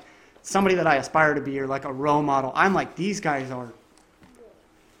kind of like somebody that I aspire to be or like a role model. I'm like, these guys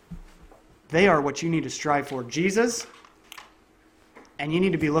they are what you need to strive for. Jesus, and you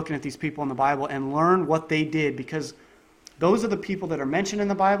need to be looking at these people in the Bible and learn what they did, because those are the people that are mentioned in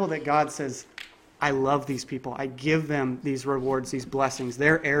the Bible that God says, I love these people. I give them these rewards, these blessings.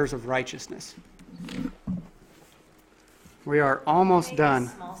 They're heirs of righteousness. We are almost Maybe done. A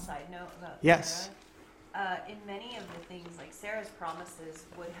small side note about Yes. Sarah. In many of the things, like Sarah's promises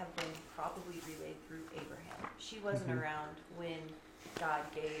would have been probably relayed through Abraham. She wasn't around when God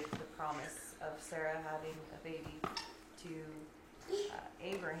gave the promise of Sarah having a baby to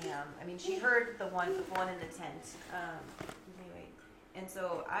Abraham. I mean, she heard the one in the tent. Anyway, and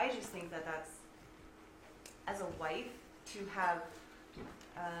so I just think that that's, as a wife, to have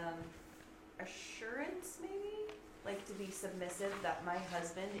assurance, maybe, like to be submissive that my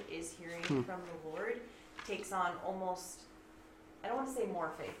husband is hearing from the Lord, takes on almost, I don't want to say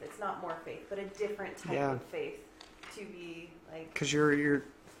more faith, it's not more faith, but a different type of faith to be like, Because you're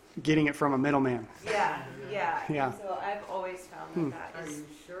getting it from a middleman. yeah. Yeah. So I've always found that Are is, you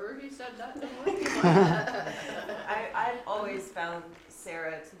sure he said that to you? I've always found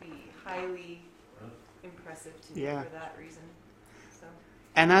Sarah to be highly impressive to me Yeah. for that reason. So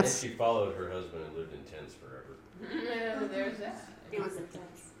And And that's, she followed her husband and lived in tents forever. No, there's that. It was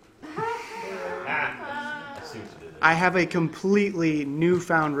intense. I see what you did there. I have a completely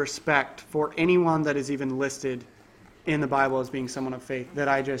newfound respect for anyone that is even listed in the Bible as being someone of faith, that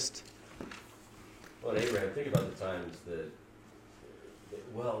I just, Well, Abraham, think about the times that,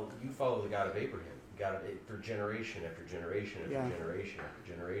 well, you follow the God of Abraham. God of, for generation after generation after Yeah. generation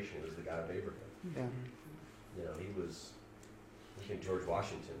after generation, it was the God of Abraham. yeah. You know, he was, I think George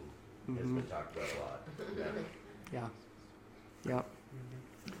Washington has Mhm. been talked about a lot. Yeah. Yeah.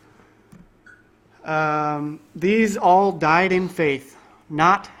 Yep. These all died in faith,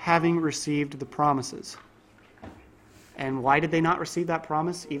 not having received the promises. And why did they not receive that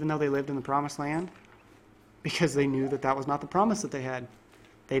promise, even though they lived in the promised land? Because they knew that that was not the promise that they had.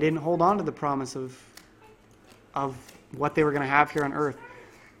 They didn't hold on to the promise of what they were going to have here on earth.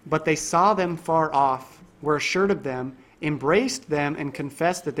 But they saw them far off, were assured of them, embraced them, and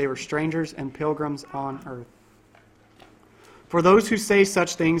confessed that they were strangers and pilgrims on earth. For those who say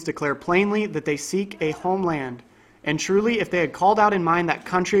such things declare plainly that they seek a homeland. And truly, if they had called out in mind that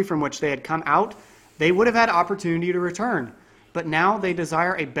country from which they had come out, they would have had opportunity to return. But now they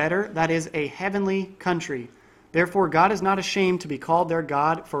desire a better, that is, a heavenly country. Therefore, God is not ashamed to be called their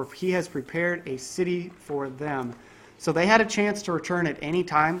God, for he has prepared a city for them. So they had a chance to return at any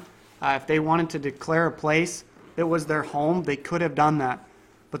time. If they wanted to declare a place that was their home, they could have done that.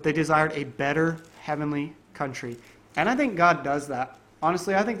 But they desired a better heavenly country. And I think God does that.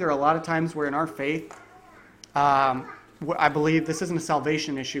 Honestly, I think there are a lot of times where in our faith, I believe this isn't a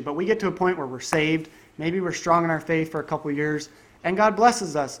salvation issue, but we get to a point where we're saved. Maybe we're strong in our faith for a couple of years, and God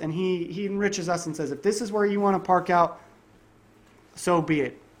blesses us, and He enriches us and says, if this is where you want to park out, so be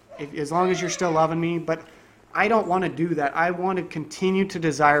it. As long as you're still loving me. But I don't want to do that. I want to continue to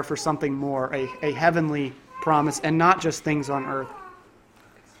desire for something more, a heavenly promise, and not just things on earth.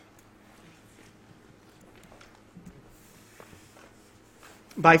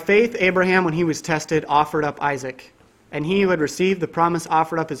 By faith, Abraham, when he was tested, offered up Isaac. And he who had received the promise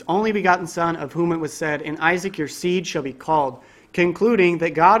offered up his only begotten son, of whom it was said, in Isaac your seed shall be called, concluding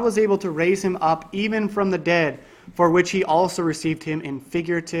that God was able to raise him up even from the dead, for which he also received him in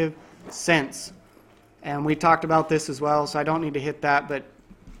figurative sense. And we talked about this as well, so I don't need to hit that. But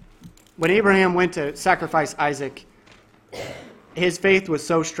when Abraham went to sacrifice Isaac, his faith was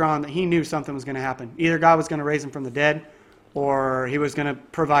so strong that he knew something was going to happen. Either God was going to raise him from the dead, or he was going to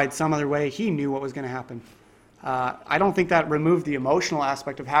provide some other way. He knew what was going to happen. I don't think that removed the emotional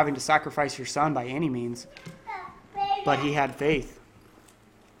aspect of having to sacrifice your son by any means, but he had faith.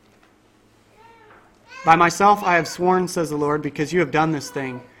 By myself I have sworn, says the Lord, because you have done this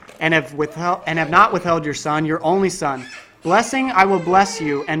thing, and have not withheld your son, your only son. Blessing I will bless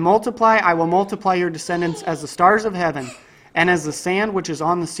you, and multiply I will multiply your descendants as the stars of heaven, and as the sand which is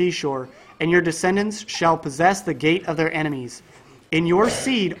on the seashore. And your descendants shall possess the gate of their enemies. In your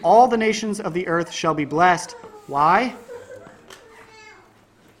seed all the nations of the earth shall be blessed. Why?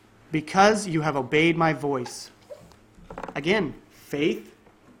 Because you have obeyed my voice. Again, faith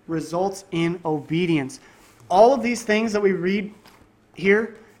results in obedience. All of these things that we read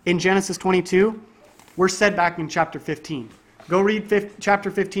here in Genesis 22 were said back in chapter 15. Go read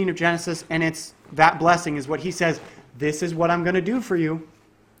chapter 15 of Genesis, and it's that blessing is what he says, this is what I'm going to do for you.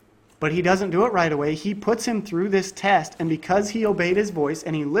 But he doesn't do it right away. He puts him through this test, and because he obeyed his voice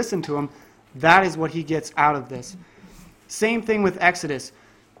and he listened to him, that is what he gets out of this. Same thing with Exodus.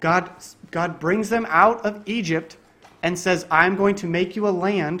 God brings them out of Egypt and says, I'm going to make you a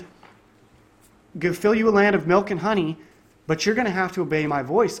land, fill you a land of milk and honey, but you're going to have to obey my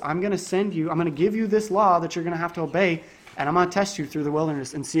voice. I'm going to give you this law that you're going to have to obey, and I'm going to test you through the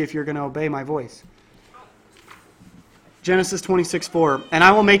wilderness and see if you're going to obey my voice. Genesis 26:4, and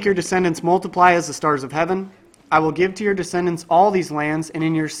I will make your descendants multiply as the stars of heaven. I will give to your descendants all these lands, and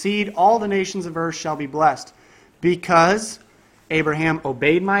in your seed all the nations of earth shall be blessed. Because Abraham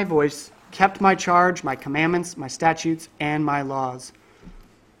obeyed my voice, kept my charge, my commandments, my statutes, and my laws.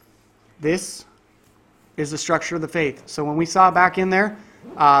 This is the structure of the faith. So when we saw back in there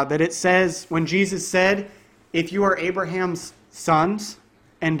that it says, when Jesus said, if you are Abraham's sons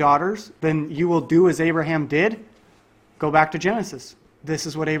and daughters, then you will do as Abraham did. Go back to Genesis. This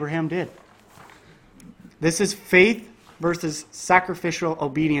is what Abraham did. This is faith versus sacrificial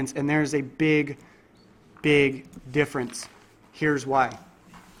obedience, and there's a big, big difference. Here's why.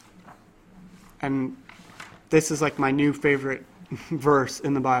 And this is like my new favorite verse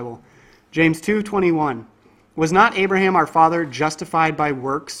in the Bible. James 2:21. Was not Abraham our father justified by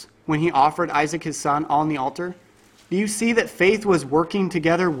works when he offered Isaac his son on the altar? Do you see that faith was working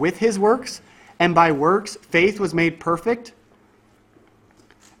together with his works? And by works, faith was made perfect?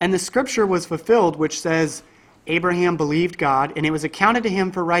 And the scripture was fulfilled, which says, Abraham believed God, and it was accounted to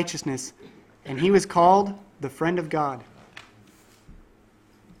him for righteousness, and he was called the friend of God.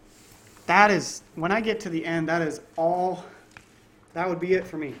 That is, when I get to the end, that is all, that would be it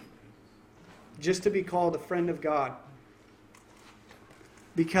for me. Just to be called a friend of God.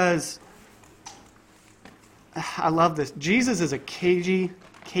 Because I love this. Jesus is a cagey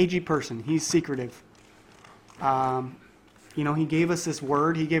person. He's secretive. He gave us this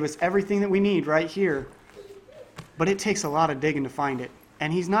word. He gave us everything that we need right here. But it takes a lot of digging to find it.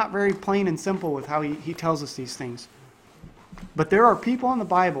 And he's not very plain and simple with how he tells us these things. But there are people in the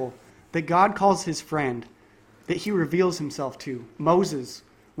Bible that God calls his friend, that he reveals himself to. Moses,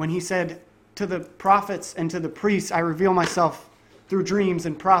 when he said to the prophets and to the priests, I reveal myself through dreams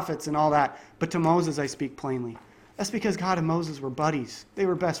and prophets and all that. But to Moses I speak plainly. That's because God and Moses were buddies. They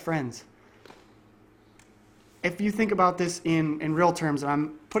were best friends. If you think about this in real terms, and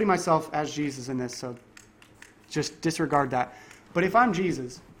I'm putting myself as Jesus in this, so just disregard that. But if I'm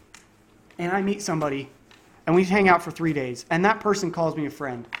Jesus, and I meet somebody, and we hang out for 3 days, and that person calls me a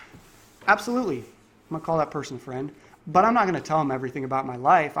friend, absolutely, I'm going to call that person a friend. But I'm not going to tell them everything about my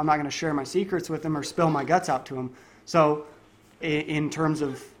life. I'm not going to share my secrets with them or spill my guts out to them. So in terms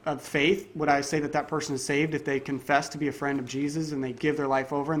of faith, would I say that person is saved if they confess to be a friend of Jesus and they give their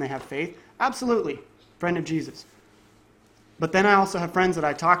life over and they have faith? Absolutely. Friend of Jesus. But then I also have friends that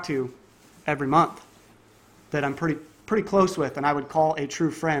I talk to every month that I'm pretty close with, and I would call a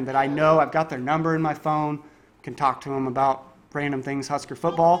true friend that I know I've got their number in my phone, can talk to them about random things, Husker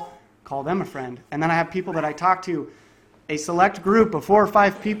football, call them a friend. And then I have people that I talk to, a select group of 4 or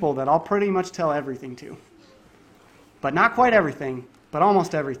 5 people that I'll pretty much tell everything to. But not quite everything, but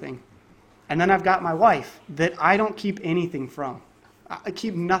almost everything. And then I've got my wife that I don't keep anything from. I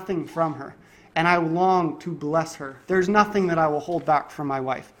keep nothing from her. And I long to bless her. There's nothing that I will hold back from my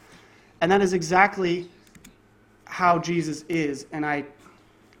wife. And that is exactly how Jesus is. And I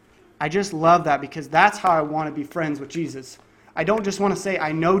just love that because that's how I want to be friends with Jesus. I don't just want to say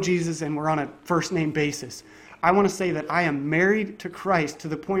I know Jesus and we're on a first name basis. I want to say that I am married to Christ to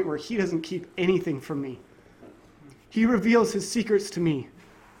the point where he doesn't keep anything from me. He reveals his secrets to me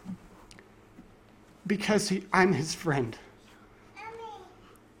because I'm his friend.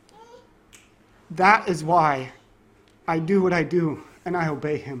 That is why I do what I do and I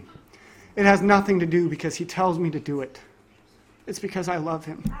obey him. It has nothing to do because he tells me to do it. It's because I love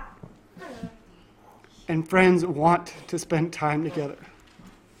him. And friends want to spend time together.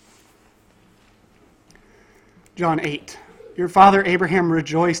 John 8. Your father Abraham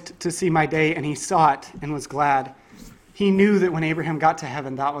rejoiced to see my day, and he saw it and was glad. He knew that when Abraham got to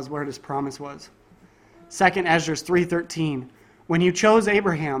heaven, that was where his promise was. 2 Esdras 3:13. When you chose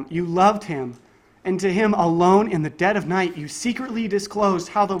Abraham, you loved him, and to him alone in the dead of night, you secretly disclosed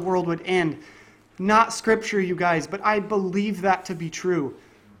how the world would end. Not scripture, you guys, but I believe that to be true.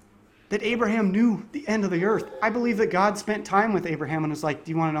 That Abraham knew the end of the earth. I believe that God spent time with Abraham and was like,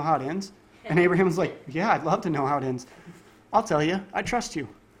 do you want to know how it ends? And Abraham was like, yeah, I'd love to know how it ends. I'll tell you. I trust you.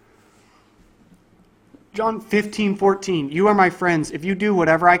 John 15:14. You are my friends if you do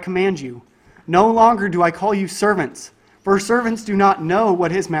whatever I command you. No longer do I call you servants, for servants do not know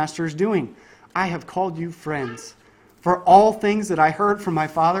what his master is doing. I have called you friends. For all things that I heard from my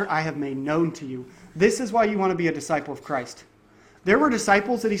Father, I have made known to you. This is why you want to be a disciple of Christ. There were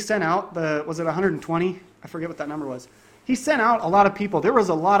disciples that he sent out, was it 120? I forget what that number was. He sent out a lot of people. There was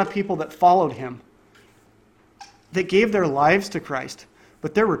a lot of people that followed him, that gave their lives to Christ.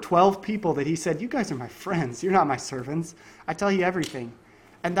 But there were 12 people that he said, you guys are my friends. You're not my servants. I tell you everything.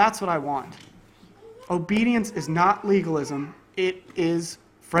 And that's what I want. Obedience is not legalism. It is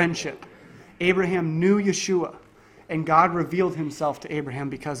friendship. Abraham knew Yeshua, and God revealed himself to Abraham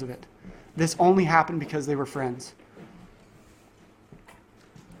because of it. This only happened because they were friends.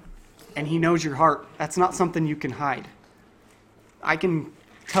 And he knows your heart. That's not something you can hide. I can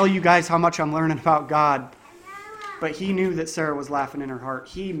tell you guys how much I'm learning about God, but he knew that Sarah was laughing in her heart.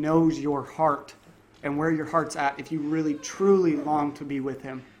 He knows your heart and where your heart's at if you really, truly long to be with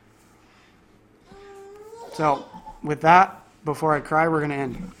him. So, with that, before I cry, we're going to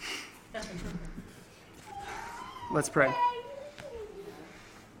end. Let's pray.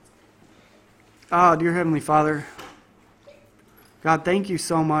 Ah, dear Heavenly Father, God, thank you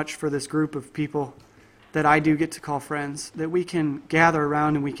so much for this group of people that I do get to call friends, that we can gather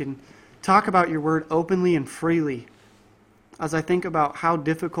around and we can talk about your word openly and freely. As I think about how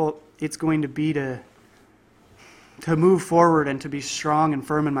difficult it's going to be to move forward and to be strong and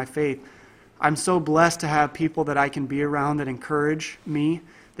firm in my faith, I'm so blessed to have people that I can be around that encourage me,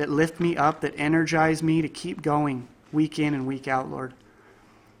 that lift me up, that energize me to keep going week in and week out, Lord.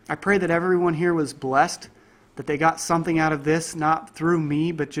 I pray that everyone here was blessed, that they got something out of this, not through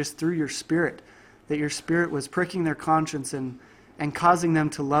me, but just through your Spirit, that your Spirit was pricking their conscience and causing them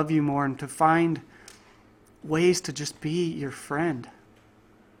to love you more and to find ways to just be your friend.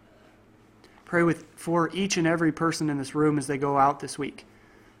 Pray for each and every person in this room as they go out this week,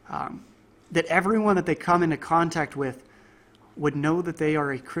 that everyone that they come into contact with would know that they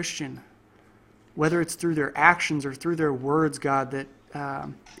are a Christian, whether it's through their actions or through their words, God, that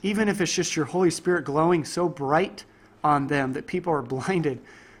even if it's just your Holy Spirit glowing so bright on them that people are blinded,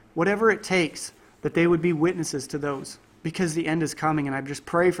 whatever it takes, that they would be witnesses to those, because the end is coming. And I just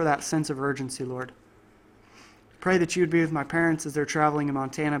pray for that sense of urgency, Lord. Pray that you would be with my parents as they're traveling in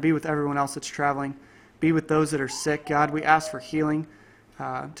Montana, be with everyone else that's traveling, be with those that are sick. God, we ask for healing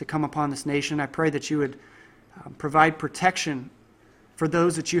to come upon this nation. I pray that you would provide protection for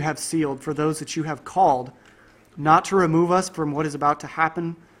those that you have sealed, for those that you have called, not to remove us from what is about to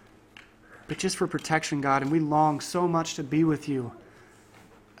happen, but just for protection, God. And we long so much to be with you,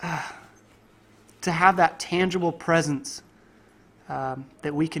 to have that tangible presence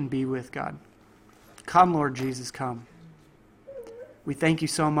that we can be with, God. Come, Lord Jesus, come. We thank you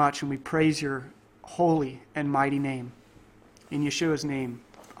so much, and we praise your holy and mighty name. In Yeshua's name,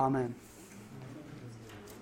 amen.